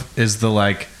bored of is the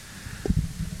like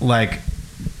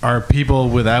are people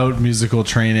without musical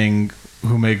training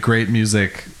who make great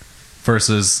music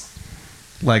versus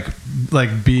like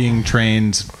being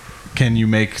trained, can you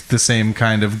make the same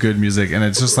kind of good music? And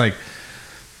it's just like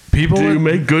people do you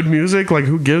make good music? Like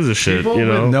who gives a shit? People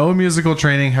with no musical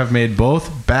training have made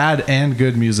both bad and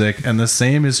good music, and the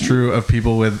same is true of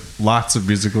people with lots of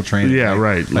musical training. Yeah,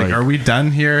 right. Like are we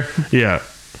done here? Yeah,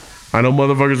 I know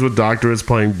motherfuckers with doctorates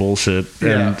playing bullshit,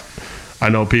 and I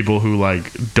know people who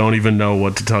like don't even know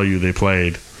what to tell you they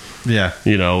played. Yeah,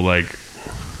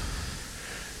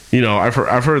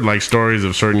 I've heard like stories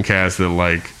of certain cats that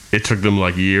like it took them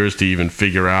like years to even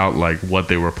figure out like what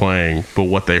they were playing, but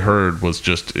what they heard was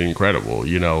just incredible.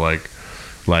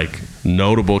 Like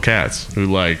notable cats who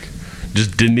like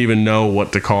just didn't even know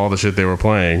what to call the shit they were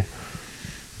playing,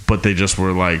 but they just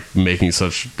were like making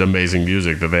such amazing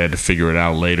music that they had to figure it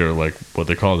out later, like what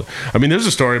they called it. I mean, there's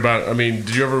a story about. I mean,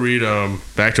 did you ever read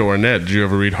back to Ornette? Did you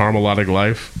ever read Harmonic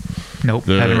Life? Nope,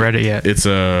 haven't read it yet. It's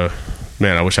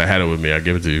man, I wish I had it with me. I'd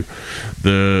give it to you.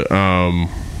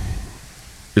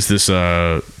 It's this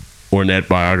Ornette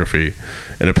biography,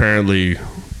 and apparently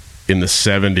in the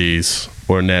 70s,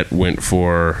 Ornette went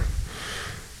for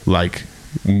like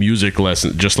music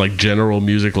lessons, just like general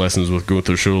music lessons with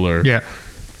Gunther Schuller. Yeah,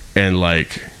 and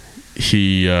like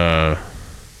he and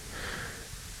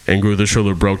Gunther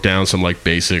Schuller broke down some like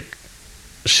basic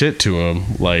shit to him,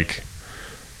 like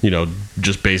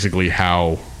just basically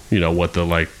how. What the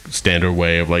like standard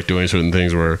way of like doing certain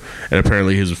things were, and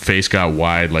apparently his face got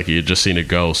wide, like he had just seen a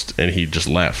ghost, and he just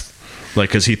left, like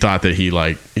because he thought that he's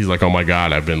like, oh my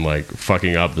god, I've been like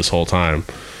fucking up this whole time,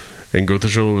 and Gunther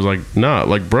Schuller was like, nah,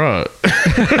 like bruh,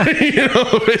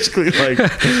 basically like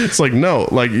it's like no,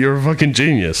 like you're a fucking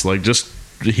genius, like just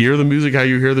hear the music how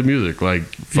you hear the music, like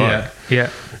fuck, yeah.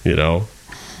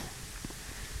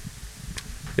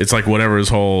 it's like whatever his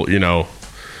whole, you know,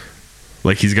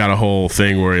 like he's got a whole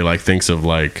thing where he like thinks of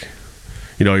like,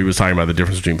 you know, he was talking about the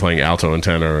difference between playing alto and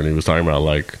tenor, and he was talking about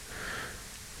like,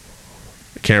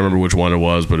 I can't remember which one it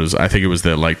was, but I think it was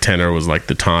that like tenor was like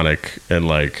the tonic and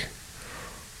like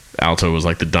alto was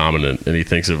like the dominant, and he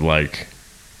thinks of like,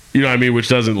 you know what I mean, which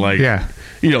doesn't like,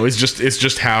 you know, it's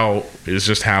just how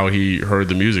he heard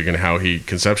the music and how he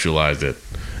conceptualized it.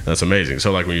 That's amazing.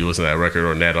 So like when you listen to that record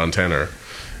or Ned on tenor,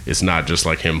 it's not just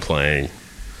like him playing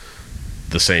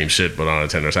the same shit but on a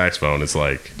tenor saxophone. It's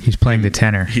like he's playing the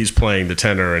tenor. He's playing the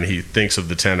tenor, and he thinks of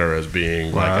the tenor as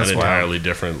being like an entirely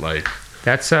different like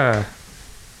that's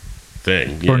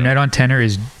thing. Or Ned on tenor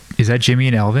is that Jimmy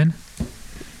and Elvin?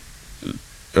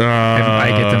 I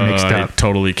get them mixed up. I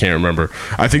totally can't remember.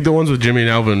 I think the ones with Jimmy and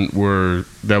Elvin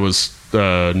was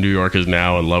New York Is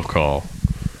Now and Love Call,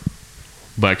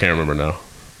 but I can't remember now.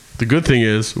 The good thing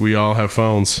is we all have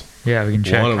phones. Yeah, we can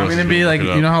check. I mean, it'd be like,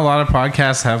 you know how a lot of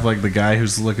podcasts have like the guy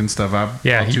who's looking stuff up.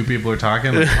 Yeah, while two people are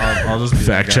talking. Like, I'll just be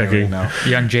fact checking right now.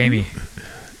 Young Jamie.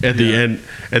 At the end,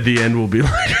 we'll be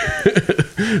like,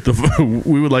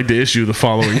 we would like to issue the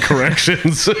following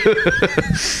corrections.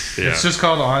 It's just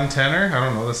called On Tenor. I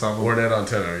don't know this album. Or Ned on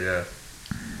tenor, yeah.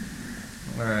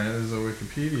 All right, there's a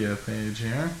Wikipedia page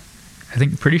here.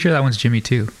 Pretty sure that one's Jimmy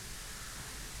too.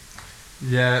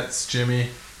 Yeah, it's Jimmy.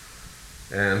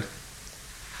 And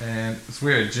it's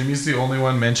weird. Jimmy's the only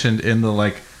one mentioned in the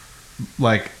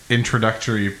like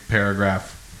introductory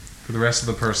paragraph. For the rest of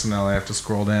the personnel, I have to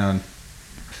scroll down.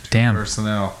 Damn.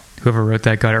 Personnel. Whoever wrote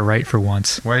that got it right for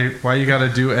once. Why you got to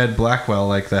do Ed Blackwell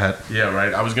like that? Yeah,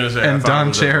 right. I was gonna say. And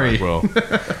Don Cherry.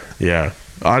 Yeah,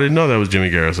 I didn't know that was Jimmy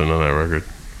Garrison on that record.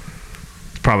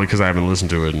 It's probably because I haven't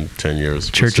listened to it in 10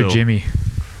 years. Church of Jimmy.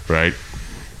 Right.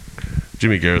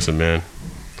 Jimmy Garrison, man.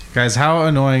 Guys, how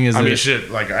annoying is it? I mean,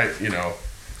 shit. Like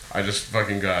I just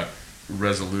fucking got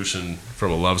Resolution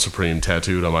from a Love Supreme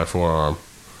tattooed on my forearm,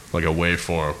 like a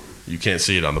waveform. You can't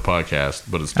see it on the podcast,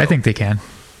 but it's dope. I think they can.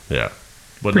 Yeah.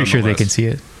 But pretty sure they can see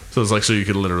it. So it's like, so you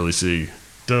could literally see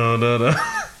da da da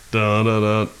da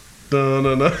da da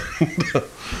da da.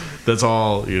 That's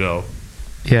all, you know.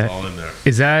 Yeah. All in there.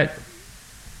 Is that?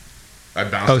 I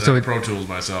bounced it out Pro Tools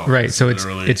myself. Right. So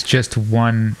it's just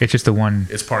one. It's just the one.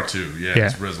 It's part 2. Yeah.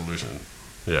 It's Resolution.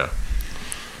 Yeah.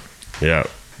 Yeah.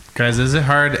 Guys, is it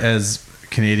hard as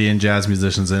Canadian jazz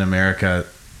musicians in America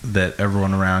that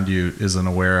everyone around you isn't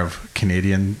aware of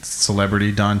Canadian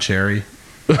celebrity Don Cherry?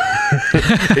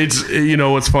 It's, you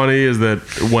know, what's funny is that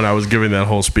when I was giving that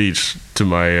whole speech to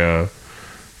my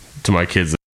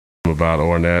kids about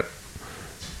Ornette,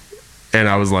 and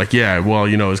I was like, yeah, well,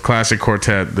 you know, his classic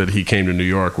quartet that he came to New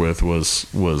York with was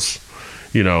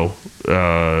you know,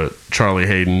 Charlie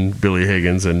Hayden, Billy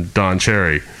Higgins, and Don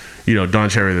Cherry. You know, Don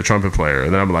Cherry, the trumpet player.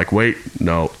 And then I'm like, wait,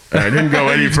 no. And I didn't go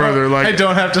any further. Like, I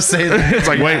don't have to say that. It's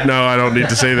like, wait, no, I don't need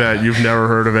to say that. You've never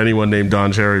heard of anyone named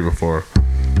Don Cherry before.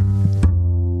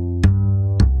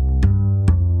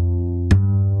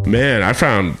 Man, I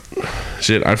found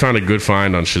a good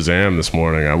find on Shazam this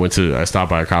morning. I stopped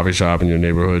by a coffee shop in your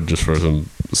neighborhood just for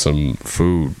some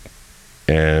food,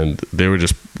 and they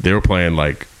were playing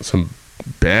like some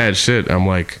bad shit. I'm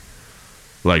like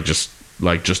just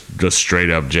straight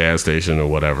up jazz station or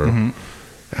whatever.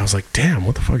 Mm-hmm. I was like, damn,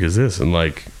 what the fuck is this? And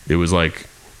like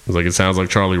it sounds like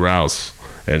Charlie Rouse,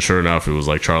 and sure enough, it was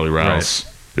like Charlie Rouse.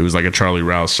 Right. It was like a Charlie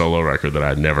Rouse solo record that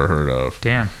I'd never heard of.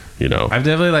 Damn. You know, I've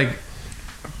definitely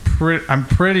I'm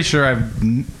pretty sure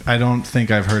I don't think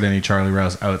I've heard any Charlie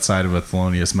Rouse outside of a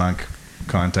Thelonious Monk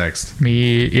context.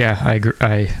 Me, yeah, I agree.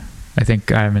 I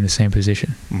think I'm in the same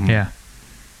position. Mm-hmm. Yeah,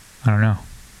 I don't know.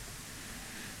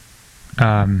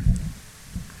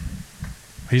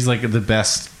 He's like the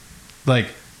best. Like,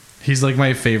 he's like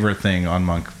my favorite thing on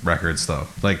Monk records, though.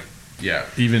 Like, yeah,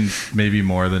 even maybe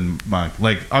more than Monk.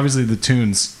 Like, obviously the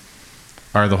tunes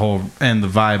are the whole, and the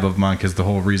vibe of Monk is the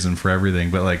whole reason for everything.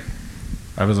 But like,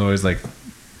 I was always like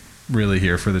really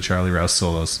here for the Charlie Rouse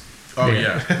solos. Oh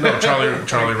yeah, no,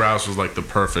 Charlie Rouse was like the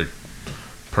perfect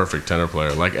tenor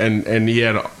player. Like, and he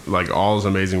had like all his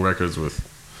amazing records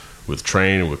with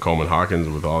Train and with Coleman Hawkins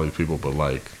and with all these people, but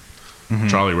like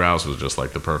Charlie Rouse was just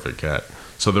like the perfect cat.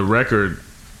 So the record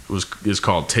is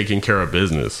called "Taking Care of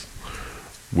Business,"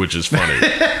 which is funny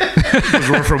because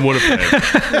we're from Winnipeg.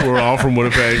 We're all from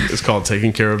Winnipeg. It's called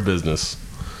 "Taking Care of Business."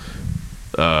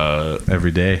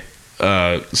 Every day.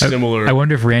 Similar. I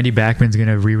wonder if Randy Bachman's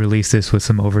gonna re-release this with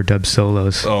some overdub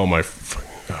solos. Oh my.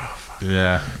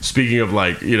 Yeah. Speaking of,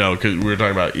 like, you know, because we were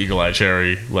talking about Eagle Eye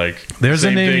Cherry, like there's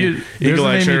a name you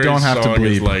don't have to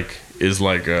bleep. Is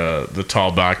like the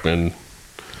Tall Bachman,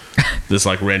 this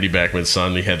like Randy Bachman's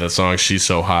son. He had that song "She's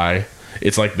So High,"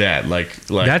 It's like that. Like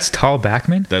That's Tall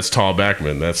Backman? that's Tall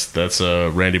Backman. That's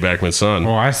Randy Backman's son.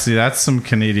 Oh, I see. That's some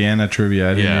Canadiana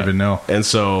trivia I didn't even know. And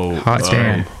so Hot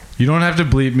damn. You don't have to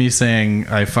bleep me saying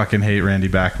I fucking hate Randy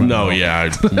Backman. no,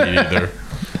 yeah, me neither.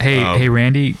 Hey,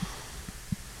 Randy.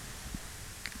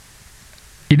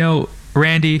 You know,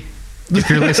 Randy, if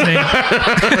you're listening,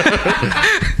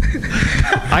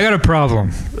 I got a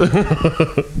problem.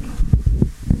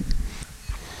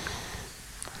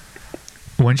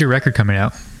 When's your record coming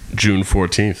out? June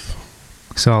 14th.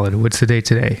 Solid. What's the date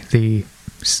today? The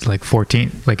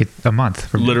 14th, like a month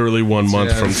from Literally 1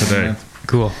 month Yeah, from it's today.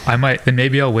 Cool. I might, then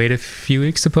maybe I'll wait a few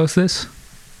weeks to post this.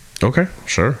 Okay,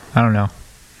 sure. I don't know.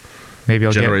 Maybe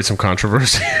I'll Generate some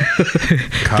controversy.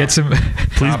 get some.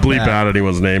 Please bleep that. out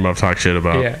anyone's name I've talked shit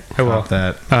about. Yeah, I will.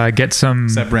 Stop that. Get some.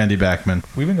 Except Randy Backman.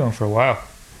 We've been going for a while.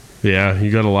 Yeah,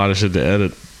 you got a lot of shit to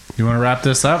edit. You want to wrap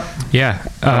this up? Yeah.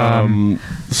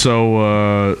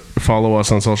 So follow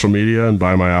us on social media and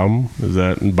buy my album.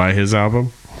 And buy his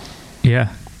album.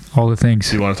 Yeah. All the things.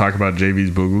 Do you want to talk about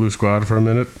JV's Boogaloo Squad for a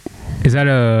minute? Is that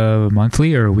a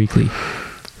monthly or a weekly?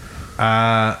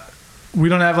 We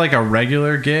don't have like a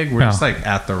regular gig. We're just like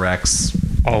at the Rex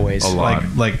Always. A lot.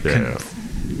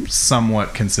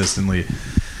 Somewhat consistently.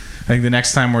 I think the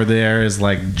next time we're there is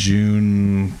like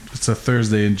June. It's a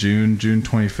Thursday in June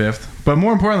 25th. But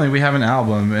more importantly, we have an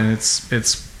album, and it's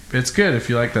good if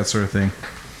you like that sort of thing.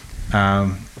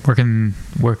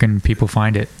 Where can people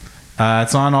find it?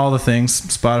 It's on all the things: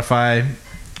 Spotify,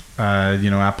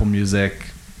 Apple Music,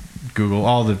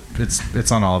 Google.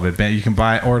 It's on all of it. You can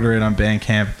order it on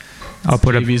Bandcamp. I'll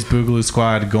put up JV's Boogaloo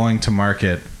Squad Going to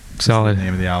Market. solid. The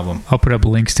name of the album. I'll put up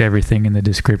links to everything in the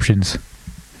descriptions.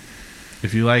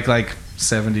 If you like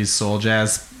 70s soul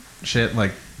jazz shit,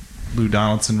 like Lou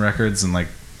Donaldson records and like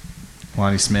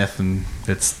Lonnie Smith, and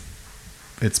it's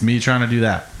me trying to do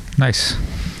that. Nice.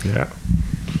 Yeah.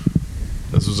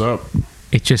 This was up.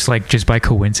 It's just by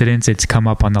coincidence, it's come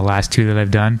up on the last two that I've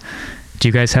done. Do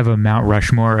you guys have a Mount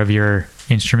Rushmore of your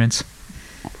instruments?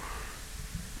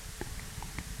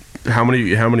 How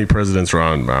many presidents are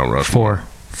on Mount Rushmore?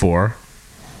 4.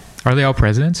 Are they all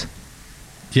presidents?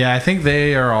 Yeah, I think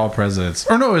they are all presidents.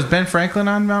 Or no, is Ben Franklin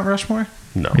on Mount Rushmore?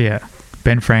 No. Yeah.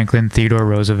 Ben Franklin, Theodore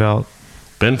Roosevelt,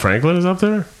 Ben Franklin is up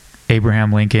there?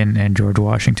 Abraham Lincoln, and George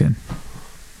Washington.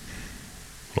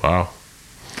 Wow.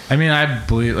 I mean, I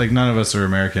believe none of us are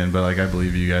American, but I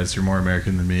believe you guys. You're more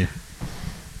American than me.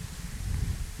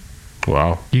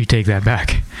 Wow. You take that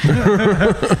back.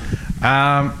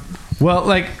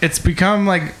 Well, it's become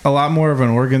a lot more of an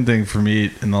organ thing for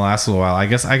me in the last little while. I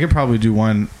guess I could probably do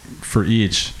one for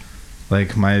each.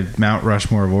 My Mount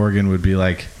Rushmore of organ would be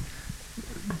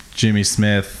Jimmy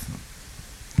Smith,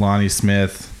 Lonnie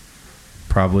Smith,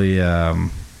 probably oh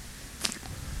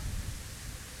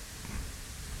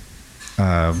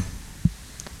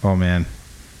man,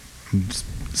 I'm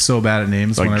so bad at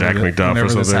names. Jack McDuff whenever or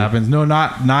something? this happens. No,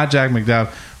 not Jack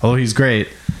McDuff. Although he's great.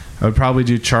 I would probably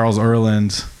do Charles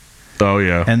Erland. Oh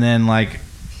yeah. And then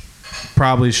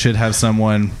probably should have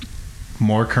someone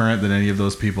more current than any of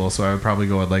those people. So I would probably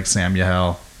go with Sam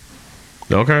Yahel.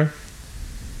 Okay.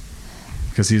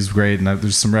 Because he's great, and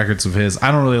there's some records of his.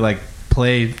 I don't really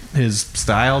play his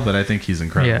style, but I think he's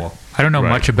incredible. Yeah. I don't know Right.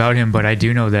 much about him, but I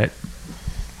do know that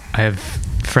I have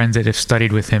friends that have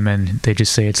studied with him, and they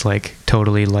just say it's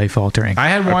totally life altering. I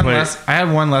had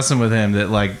one lesson with him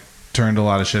that turned a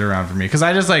lot of shit around for me, because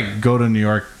I just go to New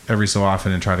York every so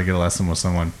often and try to get a lesson with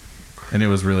someone, and it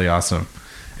was really awesome.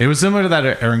 It was similar to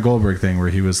that Aaron Goldberg thing where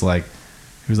he was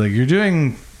you're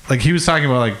doing he was talking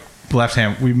about left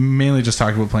hand. We mainly just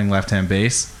talked about playing left hand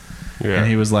bass, Yeah. and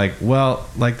he was well,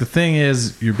 the thing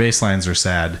is your bass lines are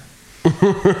sad,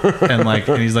 and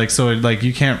he's so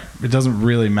you can't. It doesn't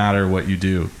really matter what you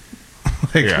do,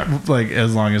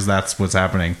 as long as that's what's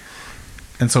happening.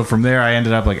 And so from there, I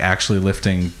ended up actually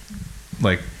lifting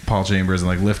Paul Chambers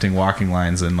and lifting walking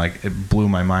lines, and it blew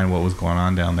my mind what was going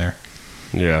on down there.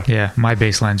 Yeah. Yeah, my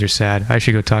bass lines are sad. I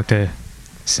should go talk to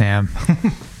Sam.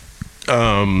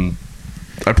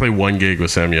 I played one gig with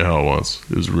Sam Yahel once.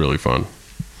 It was really fun.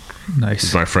 It Nice.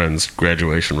 was my friend's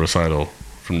graduation recital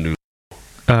from New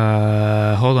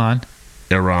Hold on.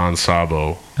 Iran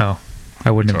Sabo. Oh, I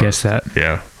wouldn't have guessed that.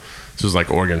 Yeah. This was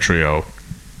organ trio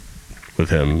with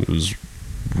him. It was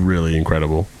really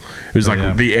incredible. It was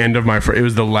the end of it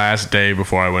was the last day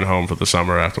before I went home for the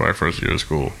summer after my first year of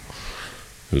school.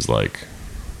 It was it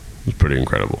was pretty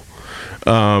incredible.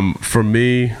 For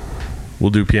me,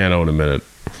 we'll do piano in a minute.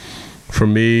 For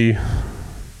me,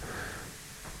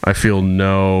 I feel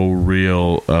no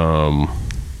real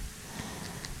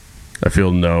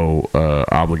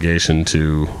obligation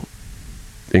to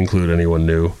include anyone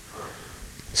new.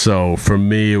 So for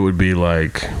me, it would be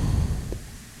like,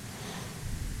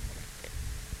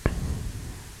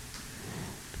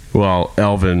 well,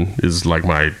 Elvin is like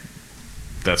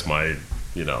that's my,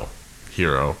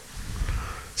 hero.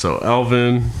 So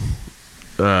Elvin,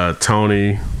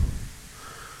 Tony,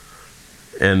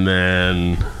 and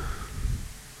then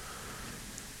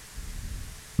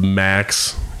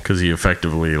Max, because he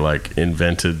effectively like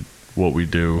invented what we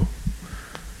do.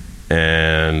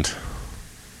 And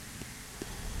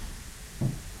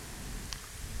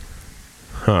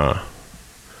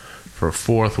for a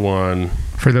fourth one,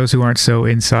 For those who aren't so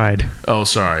inside, oh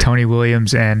sorry, Tony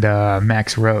Williams and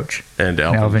Max Roach and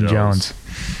Elvin Jones.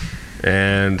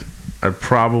 And I'd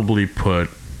probably put,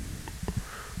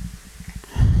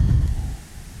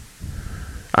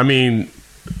 I mean,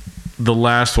 the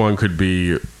last one could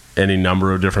be any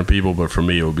number of different people, but for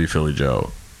me it would be Philly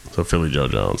Joe. So Philly Joe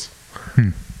Jones.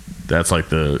 That's like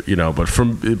the,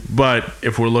 but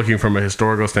if we're looking from a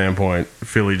historical standpoint,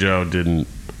 Philly Joe didn't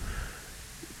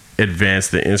advance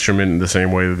the instrument in the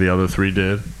same way that the other three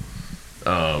did.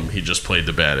 He just played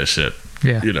the baddest shit.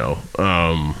 Yeah.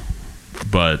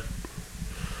 But,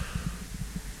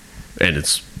 and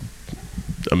it's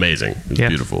amazing. It's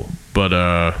beautiful. But,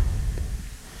 I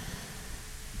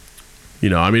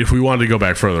mean, if we wanted to go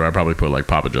back further, I'd probably put like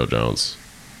Papa Joe Jones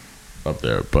up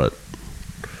there. But,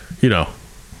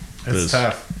 It's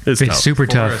tough. It's tough. Super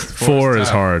tough. Four is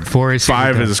hard. 4 is super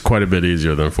 5 tough. is quite a bit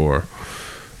easier than 4.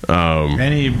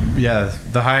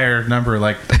 The higher number,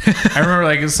 like I remember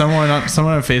like someone on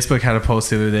Facebook had a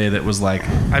post the other day that was like,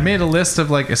 I made a list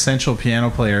of like essential piano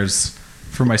players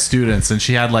for my students, and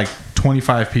she had like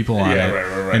 25 people on it.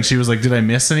 Right. And she was like, did I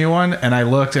miss anyone? And I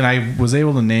looked, and I was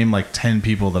able to name like 10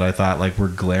 people that I thought like were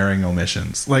glaring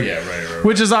omissions. Like,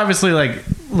 which is obviously like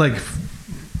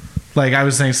I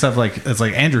was saying stuff like, it's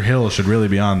like Andrew Hill should really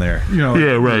be on there,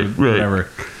 whatever.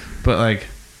 But like,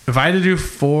 if I had to do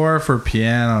 4 for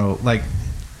piano, like,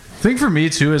 the thing for me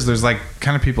too is there's like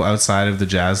kind of people outside of the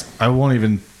jazz. I won't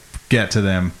even get to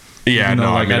them. Yeah,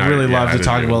 no, like I'd really love to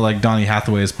talk about like Donny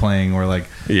Hathaway's playing, or like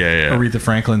Aretha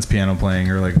Franklin's piano playing,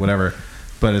 or like whatever.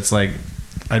 But it's like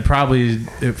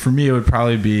for me it would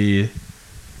probably be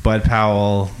Bud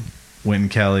Powell, Wynton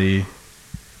Kelly,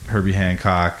 Herbie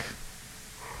Hancock,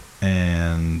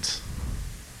 and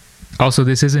Also,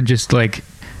 this isn't just like,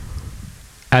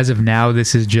 as of now,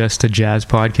 this is just a jazz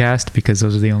podcast because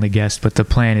those are the only guests, but the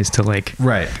plan is to like,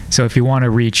 right. So if you want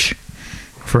to reach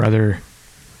for other,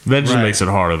 that just makes it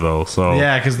harder though. So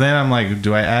yeah, because then I'm like,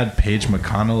 do I add Paige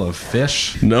McConnell of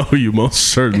Fish? No, you most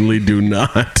certainly do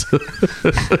not.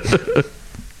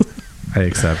 I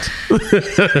accept.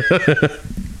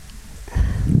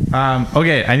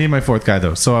 Okay, I need my fourth guy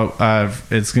though. So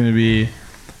it's going to be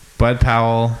Bud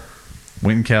Powell,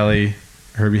 Wynton Kelly,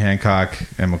 Herbie Hancock,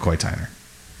 and McCoy Tyner.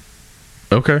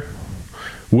 Okay.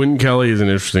 Wynton Kelly is an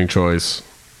interesting choice.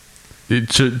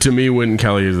 To me, Wynton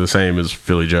Kelly is the same as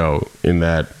Philly Joe in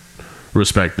that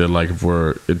respect that, like,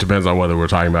 it depends on whether we're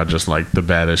talking about just like the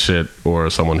baddest shit or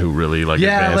someone who really like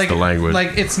advanced the language.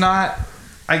 Like, it's not,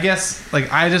 I guess,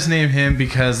 like, I just named him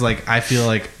because like I feel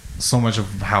like so much of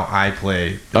how I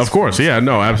play. Of course, yeah,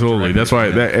 no, absolutely. That's why,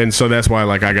 that's why,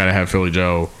 like, I gotta have Philly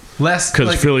Joe. Less because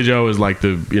like, Philly Joe is like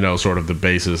the sort of the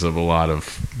basis of a lot of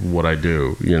what I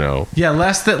do. Yeah,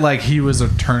 less that like he was a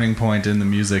turning point in the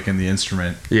music and the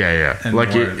instrument. Yeah. And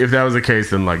like more, if that was the case,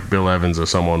 then like Bill Evans or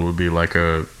someone would be like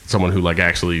someone who like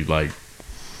actually like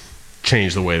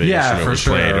changed the way the instrument was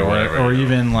played or whatever. Or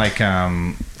even like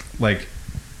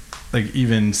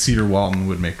even Cedar Walton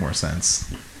would make more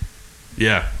sense.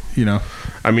 Yeah.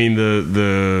 I mean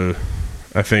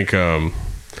I think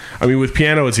with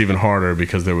piano it's even harder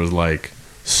because there was like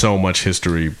so much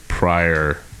history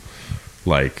prior,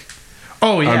 like.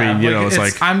 Oh yeah, I mean, it's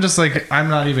like I'm just like I'm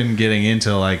not even getting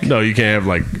into like no, you can't have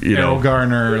like Errol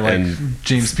Garner, like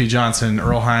James P. Johnson,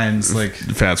 Earl Hines, like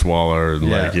Fats Waller, and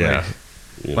like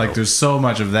there's so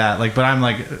much of that. Like, but I'm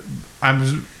like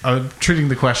I'm treating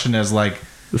the question as like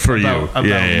for me.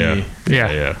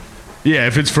 Yeah.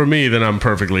 If it's for me, then I'm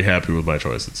perfectly happy with my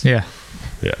choices. Yeah.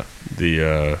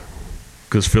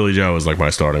 Because Philly Joe is like my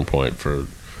starting point for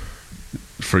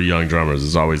young drummers.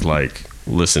 It's always like,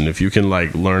 listen, if you can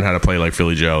like learn how to play like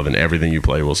Philly Joe, then everything you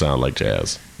play will sound like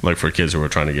jazz. Like for kids who are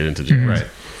trying to get into jazz, right?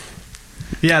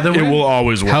 Yeah, it will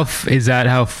always work.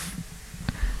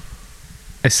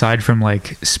 Aside from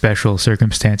like special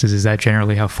circumstances, is that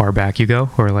generally how far back you go,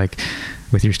 or like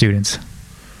with your students?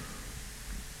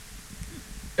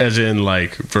 As in,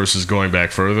 like, versus going back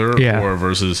further, or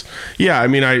versus, I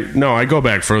mean, I go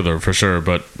back further for sure,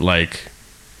 but like,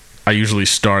 I usually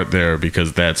start there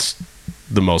because that's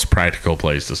the most practical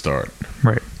place to start.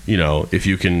 Right. you know, if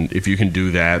you can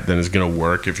do that, then it's gonna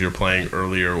work. If you're playing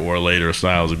earlier or later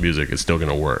styles of music, it's still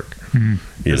gonna work. Mm-hmm.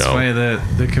 You it's know, funny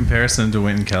the comparison to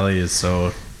Wynton Kelly is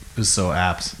so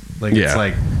apt. Like it's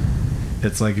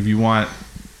like if you want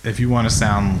to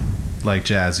sound like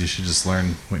jazz, you should just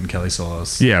learn Wynton Kelly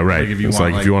solos. Yeah, right. Like If you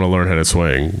want to learn how to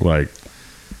swing, like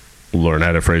learn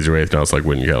how to phrase your eighth notes like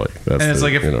Wynton Kelly. And it's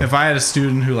like if I had a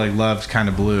student who like loved Kind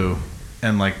of Blue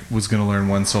and like was going to learn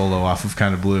one solo off of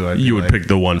Kind of Blue, you would pick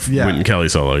the one Wynton Kelly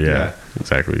solo. Yeah,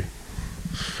 exactly.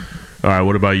 All right,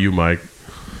 what about you, Mike?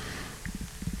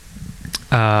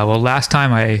 Well, last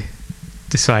time I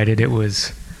decided it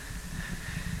was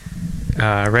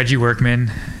Reggie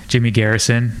Workman, Jimmy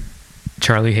Garrison,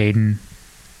 Charlie Hayden,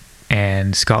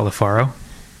 and Scott LaFaro.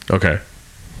 Okay.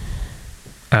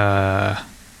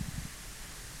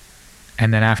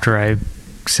 And then after I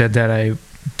said that, I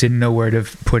didn't know where to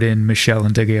put in Michelle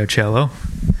Ndegeocello.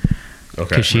 Okay.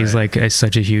 Because she's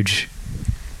such a huge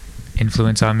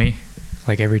influence on me.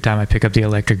 Like every time I pick up the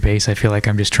electric bass, I feel like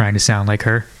I'm just trying to sound like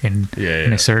her in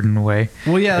a certain way.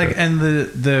 Well, yeah, like and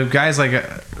the guys like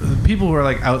the people who are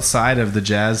like outside of the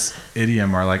jazz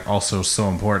idiom are like also so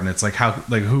important. It's like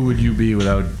who would you be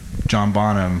without John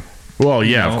Bonham? Well,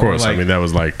 yeah, of course. I mean, that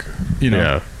was like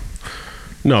yeah.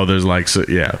 No, there's like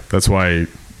that's why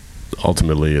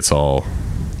ultimately it's all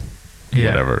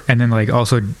whatever. And then like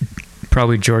also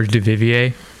probably George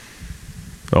Duvivier.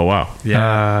 Oh wow.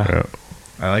 Yeah.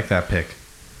 I like that pick.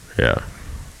 Yeah.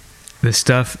 The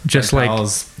stuff just like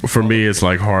for me it's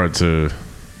like hard to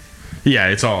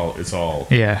it's all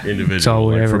individual. It's all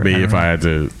whatever. Like for me, if I had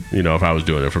to, if I was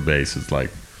doing it for bass, it's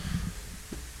like,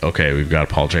 okay, we've got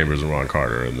Paul Chambers and Ron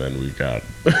Carter, and then we've got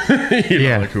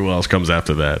like who else comes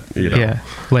after that, Yeah.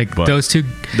 Like but those two.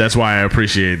 That's why I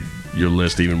appreciate your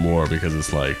list even more, because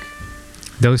it's like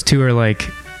those two are like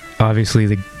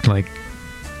obviously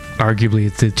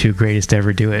arguably the two greatest to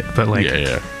ever do it, but like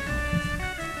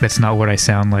that's not what I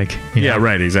sound like.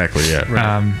 Right, exactly.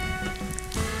 Right.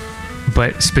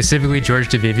 But specifically George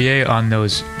Duvivier on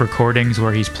those recordings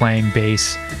where he's playing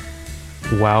bass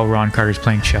while Ron Carter's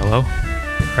playing cello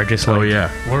are just like,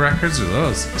 what records are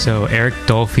those? So Eric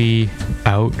Dolphy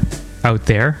out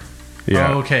there.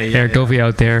 Yeah. Oh, okay. Eric Dolphy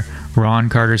Out There. Ron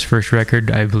Carter's first record,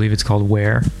 I believe it's called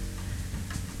Where.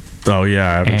 Oh yeah,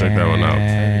 I haven't checked that one out.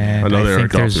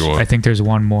 I think there's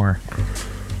one more.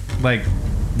 Like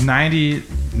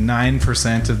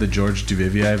 99% of the George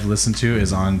Duvivier I've listened to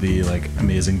is on the like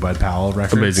Amazing Bud Powell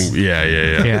records. Amazing, yeah.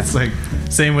 It's like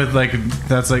same with like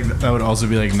that would also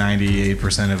be like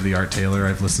 98% of the Art Taylor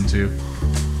I've listened to.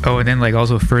 Oh, and then like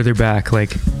also further back,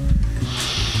 like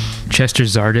Chester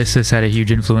Zardis has had a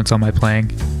huge influence on my playing.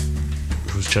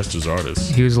 Who's Chester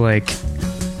Zardis? He was like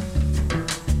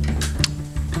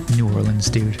New Orleans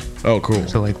dude. Oh, cool.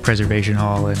 So like Preservation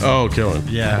Hall and killing.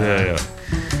 Yeah.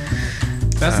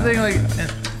 That's the thing. Like,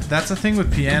 that's the thing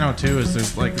with piano too. Is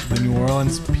there's like the New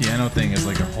Orleans piano thing is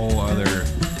like a whole other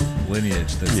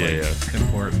lineage that's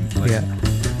important.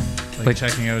 Like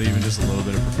checking out even just a little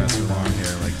bit of Professor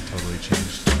Longhair like totally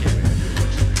changed the way I do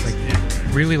it.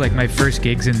 Like really, like my first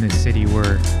gigs in this city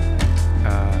were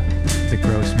the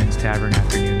Grossman's Tavern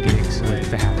afternoon gigs with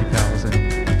the Happy